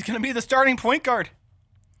Satoransky's going to be the starting point guard.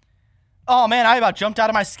 Oh, man, I about jumped out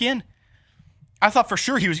of my skin. I thought for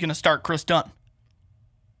sure he was going to start Chris Dunn.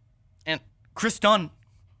 And Chris Dunn,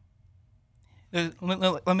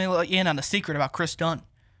 let me let you in on the secret about Chris Dunn.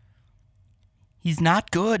 He's not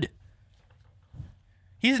good.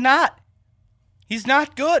 He's not. He's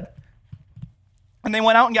not good. And they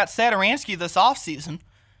went out and got Satoransky this offseason.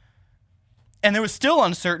 And there was still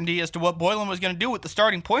uncertainty as to what Boylen was going to do with the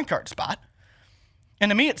starting point guard spot. And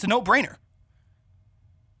to me, it's a no-brainer.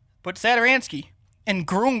 But Satoransky and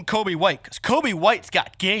groom Kobe White, because Kobe White's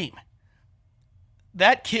got game.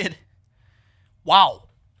 That kid, wow.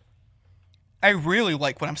 I really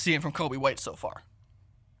like what I'm seeing from Kobe White so far.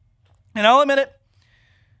 And I'll admit it,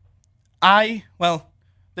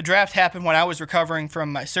 the draft happened when I was recovering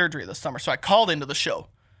from my surgery this summer, so I called into the show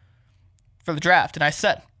for the draft, and I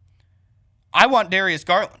said, I want Darius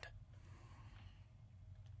Garland.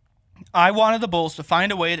 I wanted the Bulls to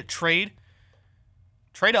find a way to trade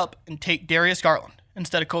up and take Darius Garland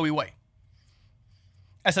instead of Kobe White.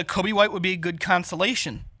 I said Kobe White would be a good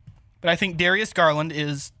consolation, but I think Darius Garland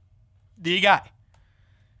is the guy.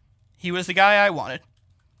 He was the guy I wanted.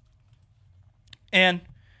 And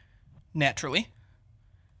naturally,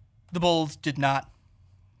 the Bulls did not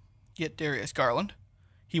get Darius Garland.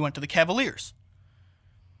 He went to the Cavaliers.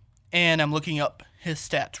 And I'm looking up his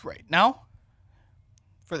stats right now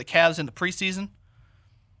for the Cavs in the preseason.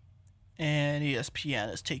 And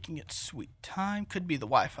ESPN is taking its sweet time. Could be the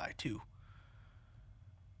Wi-Fi, too.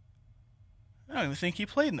 I don't even think he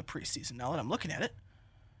played in the preseason now that I'm looking at it.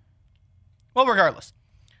 Well, regardless.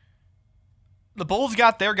 The Bulls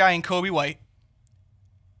got their guy in Kobe White,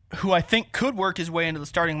 who I think could work his way into the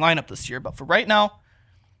starting lineup this year. But for right now,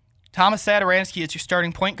 Thomas Satoransky is your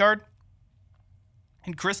starting point guard.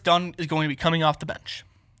 And Chris Dunn is going to be coming off the bench.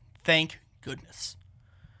 Thank goodness.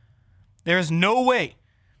 There is no way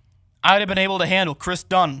I would have been able to handle Chris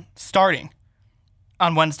Dunn starting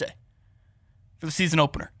on Wednesday for the season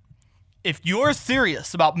opener. If you're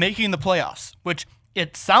serious about making the playoffs, which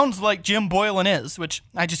it sounds like Jim Boylen is, which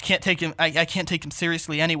I just can't take him. I can't take him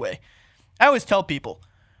seriously anyway. I always tell people,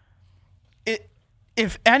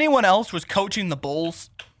 if anyone else was coaching the Bulls,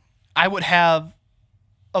 I would have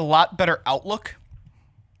a lot better outlook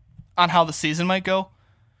on how the season might go.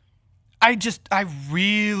 I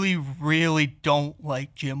really, really don't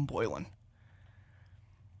like Jim Boylen.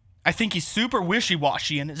 I think he's super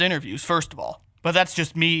wishy-washy in his interviews, first of all. But that's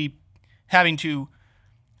just me having to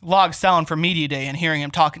log sound for Media Day and hearing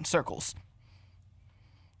him talk in circles.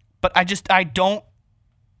 But I don't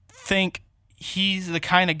think he's the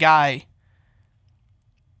kind of guy.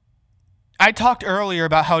 I talked earlier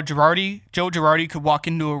about how Joe Girardi could walk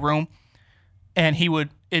into a room and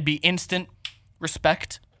it'd be instant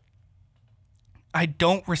respect. I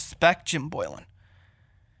don't respect Jim Boylen.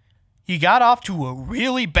 He got off to a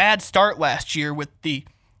really bad start last year with the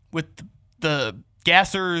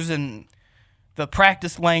gassers and the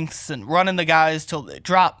practice lengths and running the guys till they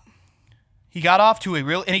drop. He got off to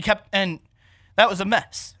and that was a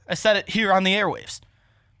mess. I said it here on the airwaves.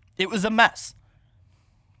 It was a mess.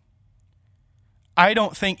 I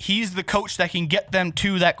don't think he's the coach that can get them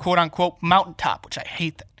to that quote-unquote mountaintop, which I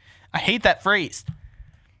hate that. I hate that phrase.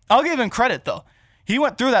 I'll give him credit, though. He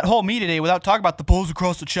went through that whole media day without talking about the Bulls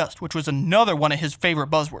across the chest, which was another one of his favorite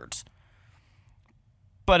buzzwords.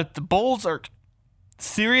 But if the Bulls are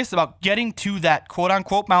serious about getting to that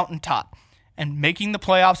quote-unquote mountaintop and making the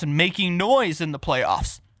playoffs and making noise in the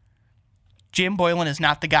playoffs, Jim Boylen is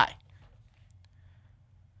not the guy.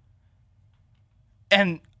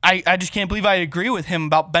 And I just can't believe I agree with him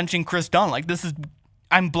about benching Chris Dunn.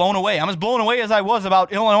 I'm blown away. I'm as blown away as I was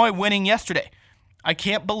about Illinois winning yesterday. I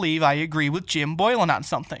can't believe I agree with Jim Boylen on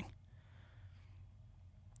something.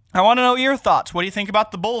 I want to know your thoughts. What do you think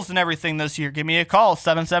about the Bulls and everything this year? Give me a call,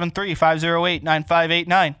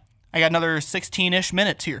 773-508-9589. I got another 16-ish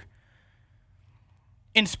minutes here.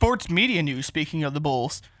 In sports media news, speaking of the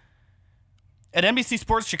Bulls, at NBC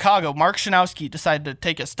Sports Chicago, Mark Schanowski decided to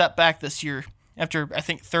take a step back this year after, I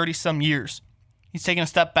think, 30-some years. He's taking a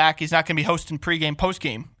step back. He's not going to be hosting pregame,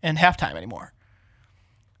 postgame, and halftime anymore.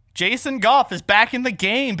 Jason Goff is back in the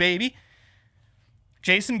game, baby.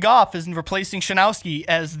 Jason Goff is replacing Schanowski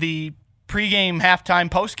as the pregame, halftime,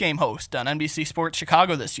 postgame host on NBC Sports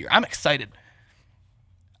Chicago this year. I'm excited.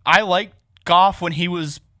 I liked Goff when he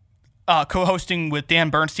was co-hosting with Dan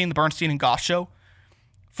Bernstein, the Bernstein and Goff Show.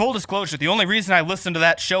 full disclosure, the only reason I listened to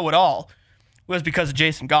that show at all was because of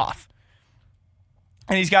Jason Goff.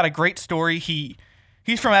 And he's got a great story.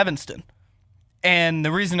 He's from Evanston. And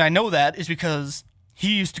the reason I know that is because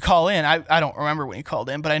he used to call in. I don't remember when he called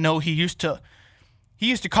in, but I know he used to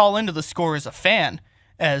call into the Score as a fan,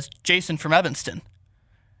 as Jason from Evanston.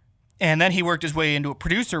 And then he worked his way into a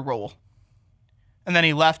producer role. And then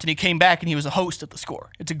he left and he came back and he was a host at the Score.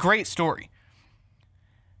 It's a great story.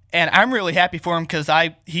 And I'm really happy for him because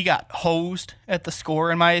he got hosed at the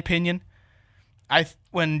Score, in my opinion.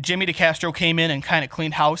 When Jimmy DeCastro came in and kind of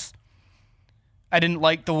cleaned house, I didn't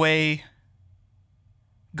like the way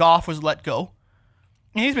Goff was let go.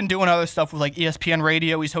 And he's been doing other stuff with like ESPN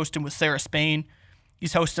Radio. He's hosting with Sarah Spain.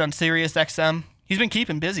 He's hosted on Sirius XM. He's been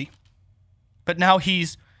keeping busy. But now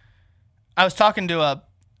I was talking to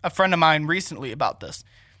a friend of mine recently about this,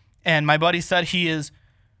 and my buddy said he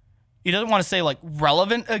doesn't want to say like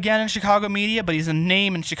relevant again in Chicago media, but he's a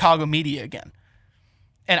name in Chicago media again.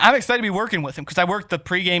 And I'm excited to be working with him because I work the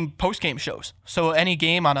pregame, postgame shows. So any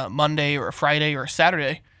game on a Monday or a Friday or a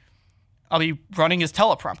Saturday, I'll be running his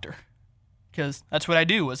teleprompter because that's what I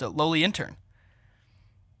do as a lowly intern.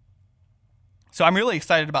 So I'm really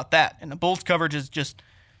excited about that. And the Bulls coverage is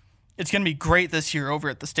it's going to be great this year over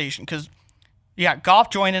at the station because you got Goff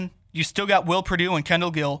joining. You still got Will Perdue and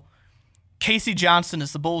Kendall Gill. Casey Johnson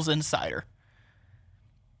is the Bulls insider.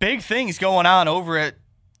 Big things going on over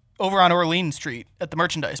on Orleans Street at the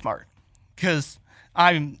Merchandise Mart because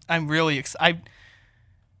I'm really excited.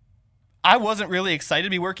 I wasn't really excited to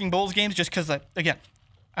be working Bulls games just because,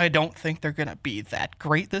 I don't think they're going to be that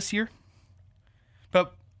great this year.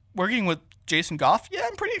 But working with Jason Goff, yeah,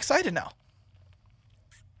 I'm pretty excited now.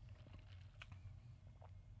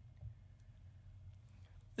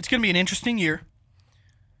 It's going to be an interesting year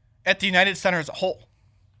at the United Center as a whole.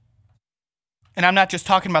 And I'm not just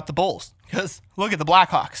talking about the Bulls, because look at the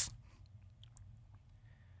Blackhawks.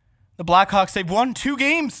 The Blackhawks, they've won 2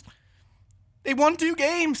 games. They won 2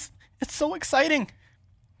 games. It's so exciting.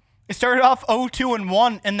 They started off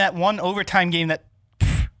 0-2-1 in that one overtime game that...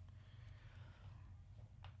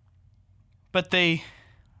 But they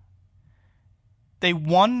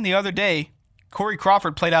won the other day. Corey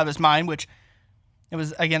Crawford played out of his mind, which it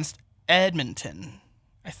was against Edmonton,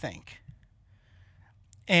 I think.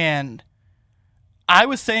 And I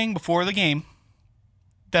was saying before the game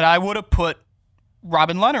that I would have put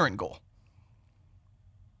Robin Lehner in goal.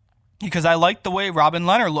 Because I liked the way Robin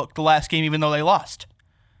Lehner looked the last game, even though they lost.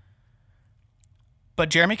 But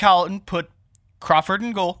Jeremy Colleton put Crawford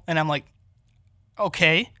in goal, and I'm like,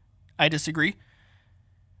 okay, I disagree.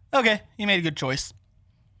 Okay, you made a good choice.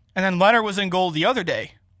 And then Lehner was in goal the other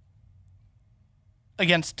day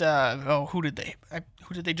against, who did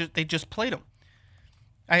they just played him.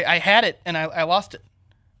 I had it, and I lost it.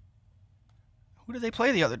 Who did they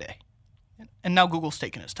play the other day? And now Google's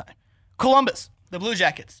taking its time. Columbus, the Blue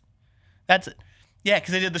Jackets. That's it. Yeah,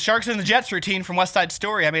 because they did the Sharks and the Jets routine from West Side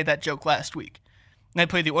Story. I made that joke last week. And they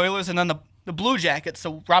played the Oilers and then the Blue Jackets.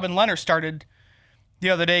 So Robin Lehner started the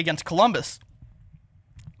other day against Columbus.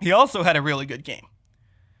 He also had a really good game.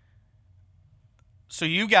 So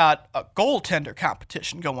you got a goaltender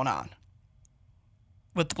competition going on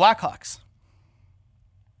with the Blackhawks.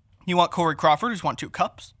 You want Corey Crawford, who's won 2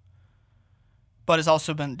 cups, but has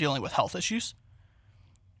also been dealing with health issues?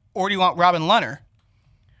 Or do you want Robin Lehner,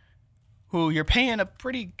 who you're paying a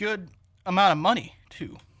pretty good amount of money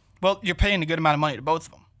to? Well, you're paying a good amount of money to both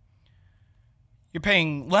of them. You're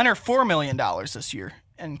paying Lehner $4 million this year,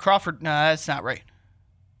 and Crawford, no, that's not right.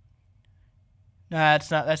 No,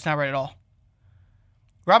 that's not right at all.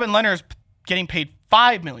 Robin Lehner is getting paid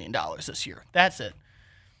 $5 million this year. That's it.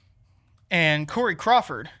 And Corey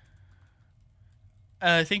Crawford,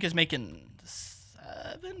 I think, is making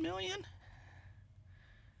 $7 million.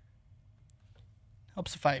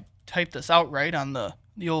 Helps if I type this out right on the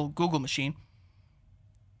old Google machine.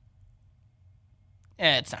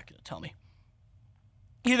 It's not going to tell me.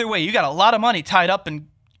 Either way, you got a lot of money tied up in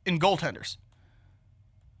goaltenders.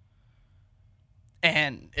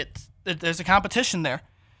 And there's a competition there.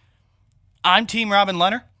 I'm Team Robin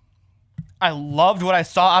Lehner. I loved what I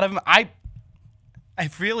saw out of him. I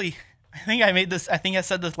think I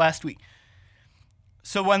said this last week.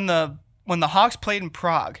 So when the Hawks played in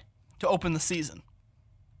Prague to open the season,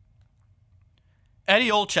 Eddie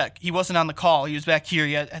Olczyk, he wasn't on the call. He was back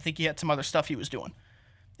here. I think he had some other stuff he was doing.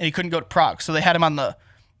 And he couldn't go to Prague. So they had him on the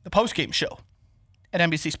post-game show at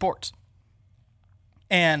NBC Sports.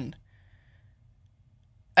 And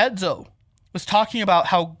Edzo was talking about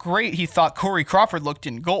how great he thought Corey Crawford looked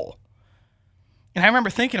in goal. And I remember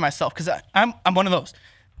thinking to myself, because I'm one of those.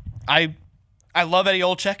 I love Eddie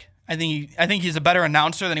Olczyk. I think he's a better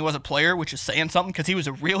announcer than he was a player, which is saying something because he was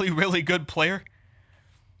a really, really good player.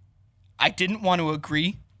 I didn't want to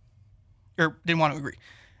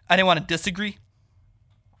disagree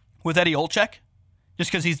with Eddie Olczyk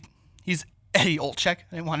just because he's Eddie Olczyk.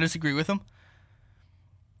 I didn't want to disagree with him.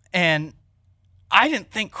 And I didn't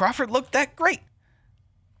think Crawford looked that great.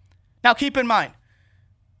 Now keep in mind,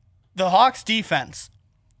 the Hawks defense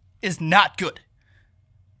is not good.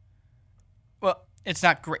 Well, it's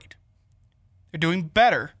not great. They're doing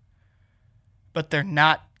better, but they're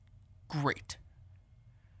not great.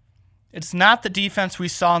 It's not the defense we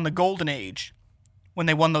saw in the Golden Age when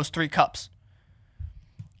they won those 3 cups.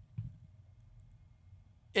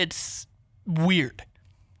 It's weird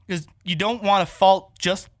because you don't want to fault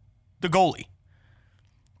just the goalie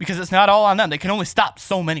because it's not all on them. They can only stop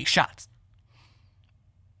so many shots.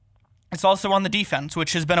 It's also on the defense,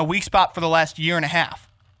 which has been a weak spot for the last year and a half.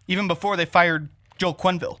 Even before they fired Joe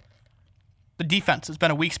Quenneville, the defense has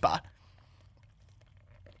been a weak spot.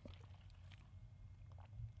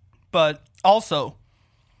 But also,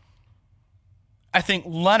 I think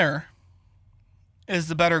Leonard is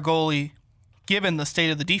the better goalie given the state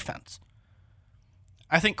of the defense.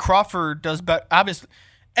 I think Crawford does better. Obviously,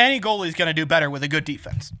 any goalie is going to do better with a good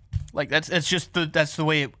defense. Like that's the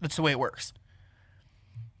way it works.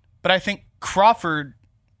 But I think Crawford,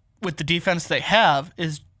 with the defense they have,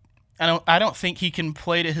 I don't think he can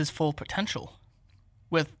play to his full potential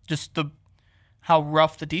with just how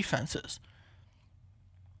rough the defense is.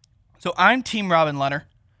 So I'm Team Robin Leonard.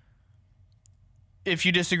 If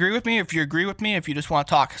you disagree with me, if you agree with me, if you just want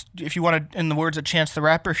to talk, if you want to, in the words of Chance the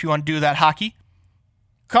Rapper, if you want to do that hockey,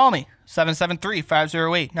 call me,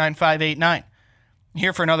 773-508-9589. I'm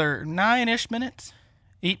here for another 9-ish minutes,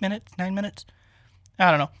 8 minutes, 9 minutes. I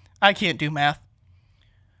don't know. I can't do math.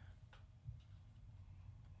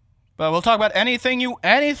 But we'll talk about anything you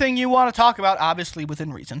want to talk about, obviously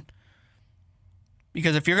within reason.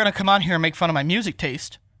 Because if you're going to come on here and make fun of my music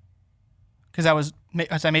taste, because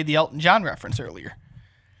I made the Elton John reference earlier,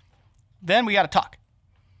 then we got to talk.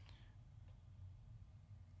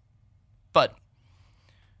 But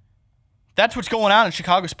that's what's going on in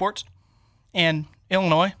Chicago sports and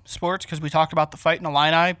Illinois sports, because we talked about the fight in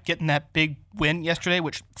Illini getting that big win yesterday,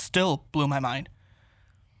 which still blew my mind.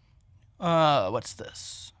 What's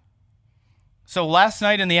this? So last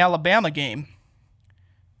night in the Alabama game,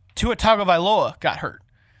 Tua Tagovailoa got hurt.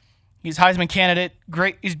 He's Heisman candidate,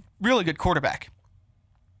 great. He's really good quarterback.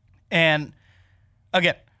 And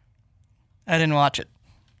again, I didn't watch it,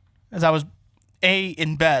 as I was A,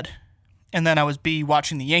 in bed, and then I was B,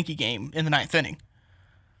 watching the Yankee game in the 9th inning.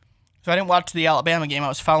 So I didn't watch the Alabama game. I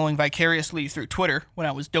was following vicariously through Twitter when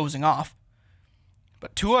I was dozing off.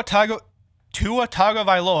 But Tua Tagovailoa,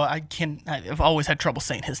 I've always had trouble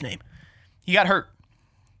saying his name. He got hurt.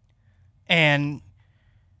 And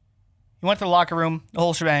he went to the locker room, the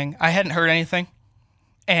whole shebang. I hadn't heard anything.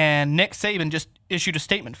 And Nick Saban just issued a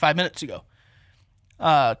statement 5 minutes ago.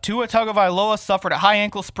 Tua Tagovailoa suffered a high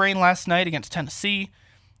ankle sprain last night against Tennessee.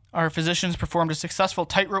 Our physicians performed a successful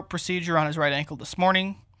tightrope procedure on his right ankle this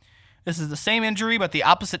morning. This is the same injury, but the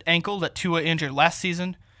opposite ankle that Tua injured last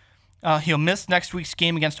season. He'll miss next week's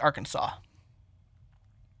game against Arkansas.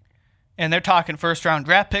 And they're talking first-round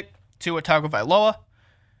draft pick, Tua Tagovailoa.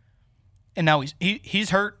 And now he's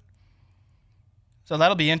hurt. So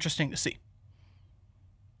that'll be interesting to see.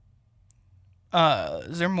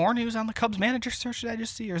 Is there more news on the Cubs manager search that I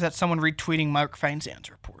just see? Or is that someone retweeting Mark Feinsand's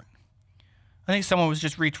report? I think someone was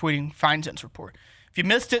just retweeting Feinsand's report. If you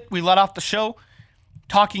missed it, we let off the show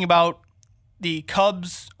talking about the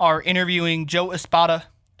Cubs are interviewing Joe Espada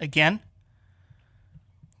again.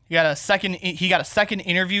 He got a second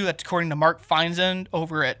interview, that's according to Mark Feinsand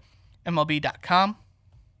over at MLB.com.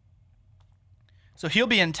 So he'll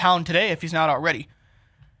be in town today if he's not already.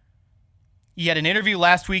 He had an interview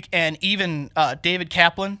last week, and even David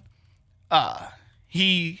Kaplan,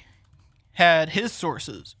 he had his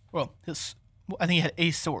sources. Well, I think he had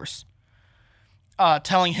a source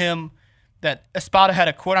telling him that Espada had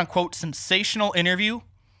a quote-unquote sensational interview.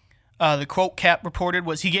 The quote Cap reported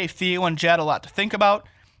was, he gave Theo and Jed a lot to think about.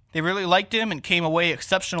 They really liked him and came away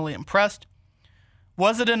exceptionally impressed.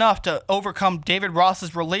 Was it enough to overcome David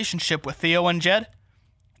Ross's relationship with Theo and Jed?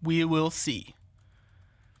 We will see.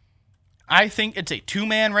 I think it's a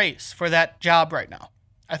two-man race for that job right now.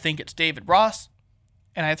 I think it's David Ross,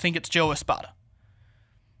 and I think it's Joe Espada.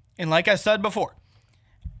 And like I said before,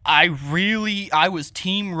 I was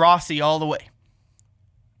Team Rossi all the way.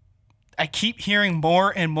 I keep hearing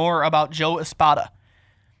more and more about Joe Espada.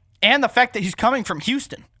 And the fact that he's coming from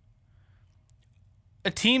Houston. A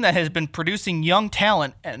team that has been producing young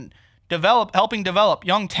talent and helping develop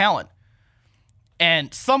young talent.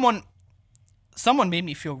 And someone made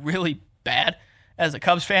me feel really bad as a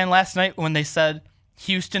Cubs fan last night when they said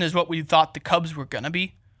Houston is what we thought the Cubs were going to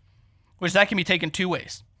be, which that can be taken two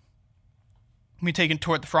ways. It can be taken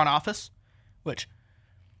toward the front office, which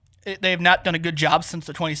they have not done a good job since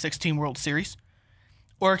the 2016 World Series,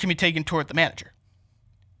 or it can be taken toward the manager.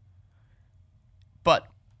 But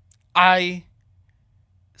I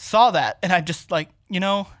saw that, and I just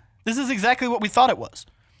this is exactly what we thought it was.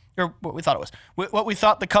 Or what we thought it was. What we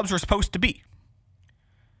thought the Cubs were supposed to be.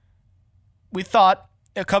 We thought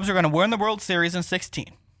the Cubs were going to win the World Series in 16.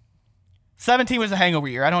 17 was a hangover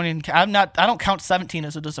year. I don't count 17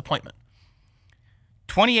 as a disappointment.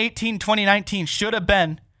 2018, 2019 should have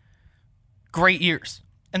been great years,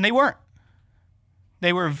 and they weren't.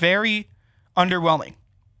 They were very underwhelming.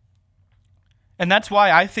 And that's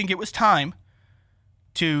why I think it was time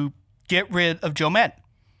to get rid of Joe Maddon.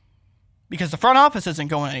 Because the front office isn't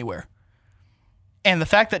going anywhere. And the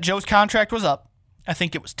fact that Joe's contract was up, I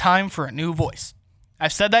think it was time for a new voice.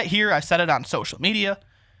 I've said that here. I've said it on social media.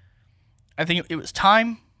 I think it was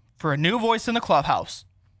time for a new voice in the clubhouse.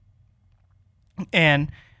 And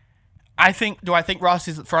do I think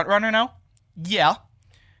Rossi's the front runner now? Yeah.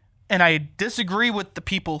 And I disagree with the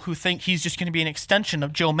people who think he's just going to be an extension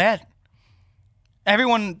of Joe Maddon.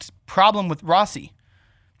 Everyone's problem with Rossi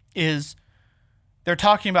is they're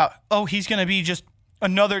talking about, he's going to be just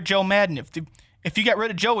another Joe Maddon. If you get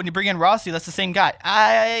rid of Joe and you bring in Rossi, that's the same guy.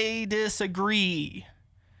 I disagree.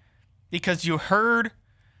 Because you heard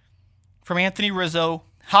from Anthony Rizzo,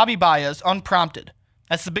 Javi Baez, unprompted.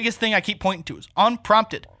 That's the biggest thing I keep pointing to is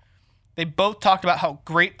unprompted. They both talked about how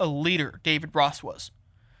great a leader David Ross was.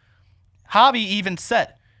 Javi even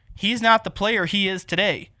said he's not the player he is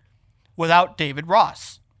today without David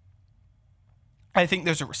Ross. I think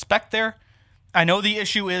there's a respect there. I know the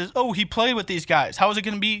issue is, he played with these guys. How is it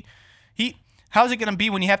going to be? How is it going to be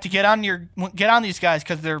when you have to get on these guys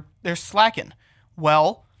because they're slacking?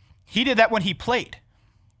 Well, he did that when he played.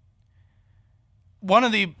 One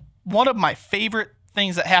of my favorite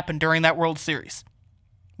things that happened during that World Series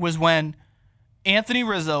was when Anthony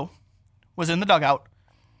Rizzo was in the dugout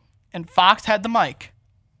and Fox had the mic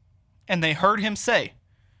and they heard him say,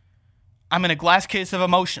 "I'm in a glass case of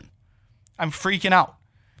emotion. I'm freaking out."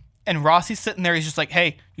 And Rossi's sitting there. He's just like,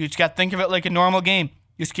 "Hey, you just got to think of it like a normal game.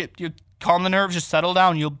 You calm the nerves, just settle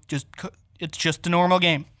down. It's just a normal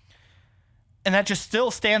game." And that just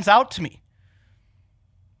still stands out to me.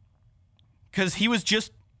 Because he was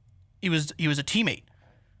a teammate.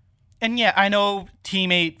 And yeah, I know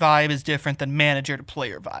teammate vibe is different than manager to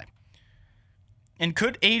player vibe. And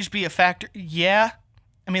could age be a factor? Yeah.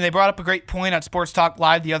 I mean, they brought up a great point on Sports Talk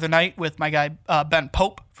Live the other night with my guy Ben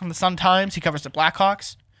Pope from the Sun-Times. He covers the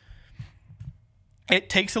Blackhawks. It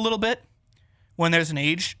takes a little bit when there's an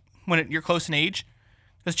age, you're close in age.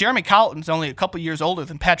 Because Jeremy Colleton's only a couple years older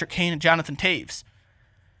than Patrick Kane and Jonathan Taves.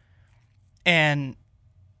 And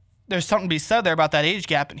there's something to be said there about that age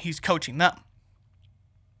gap, and he's coaching them.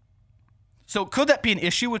 So could that be an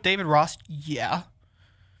issue with David Ross? Yeah.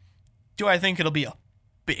 Do I think it'll be a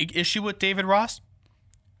big issue with David Ross?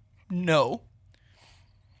 No.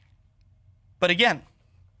 But again,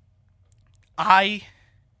 I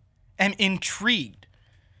am intrigued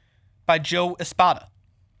by Joe Espada.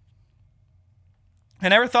 I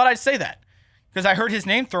never thought I'd say that because I heard his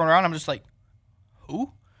name thrown around. I'm just like,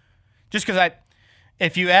 who? Just because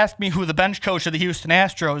if you ask me who the bench coach of the Houston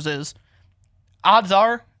Astros is, odds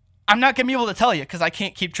are I'm not going to be able to tell you because I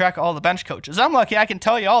can't keep track of all the bench coaches. I'm lucky I can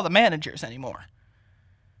tell you all the managers anymore.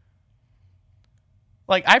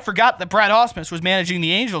 Like, I forgot that Brad Ausmus was managing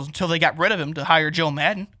the Angels until they got rid of him to hire Joe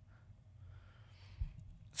Maddon.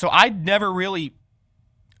 So I'd never really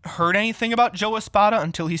heard anything about Joe Espada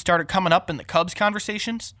until he started coming up in the Cubs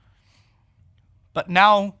conversations. But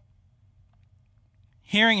now,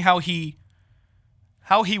 hearing how he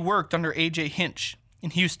worked under A.J. Hinch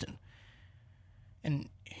in Houston, and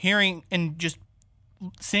hearing and just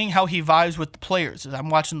seeing how he vibes with the players as I'm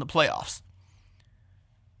watching the playoffs,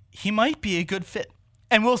 he might be a good fit.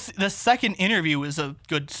 And we'll see, the second interview is a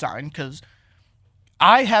good sign because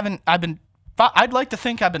I'd like to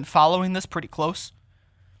think I've been following this pretty close.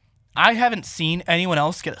 I haven't seen anyone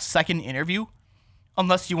else get a second interview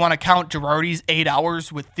unless you want to count Girardi's 8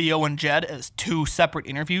 hours with Theo and Jed as 2 separate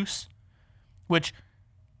interviews, which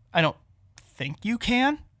I don't think you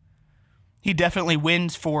can. He definitely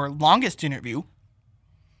wins for longest interview,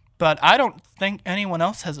 but I don't think anyone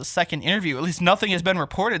else has a second interview. At least nothing has been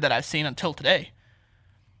reported that I've seen until today.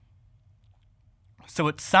 So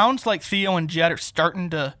it sounds like Theo and Jed are starting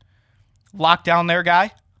to lock down their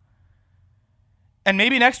guy. And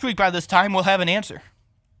maybe next week by this time we'll have an answer.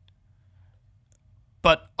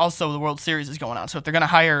 But also the World Series is going on. So if they're going to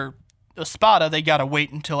hire Espada, they got to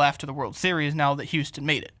wait until after the World Series now that Houston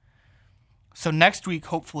made it. So next week,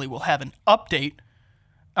 hopefully, we'll have an update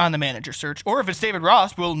on the manager search. Or if it's David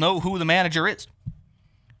Ross, we'll know who the manager is.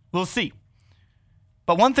 We'll see.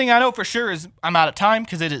 But one thing I know for sure is I'm out of time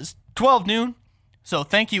because it is 12 noon. So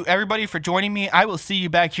thank you, everybody, for joining me. I will see you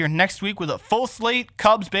back here next week with a full slate.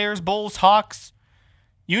 Cubs, Bears, Bulls, Hawks.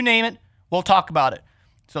 You name it, we'll talk about it.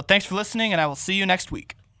 So thanks for listening, and I will see you next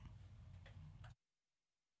week.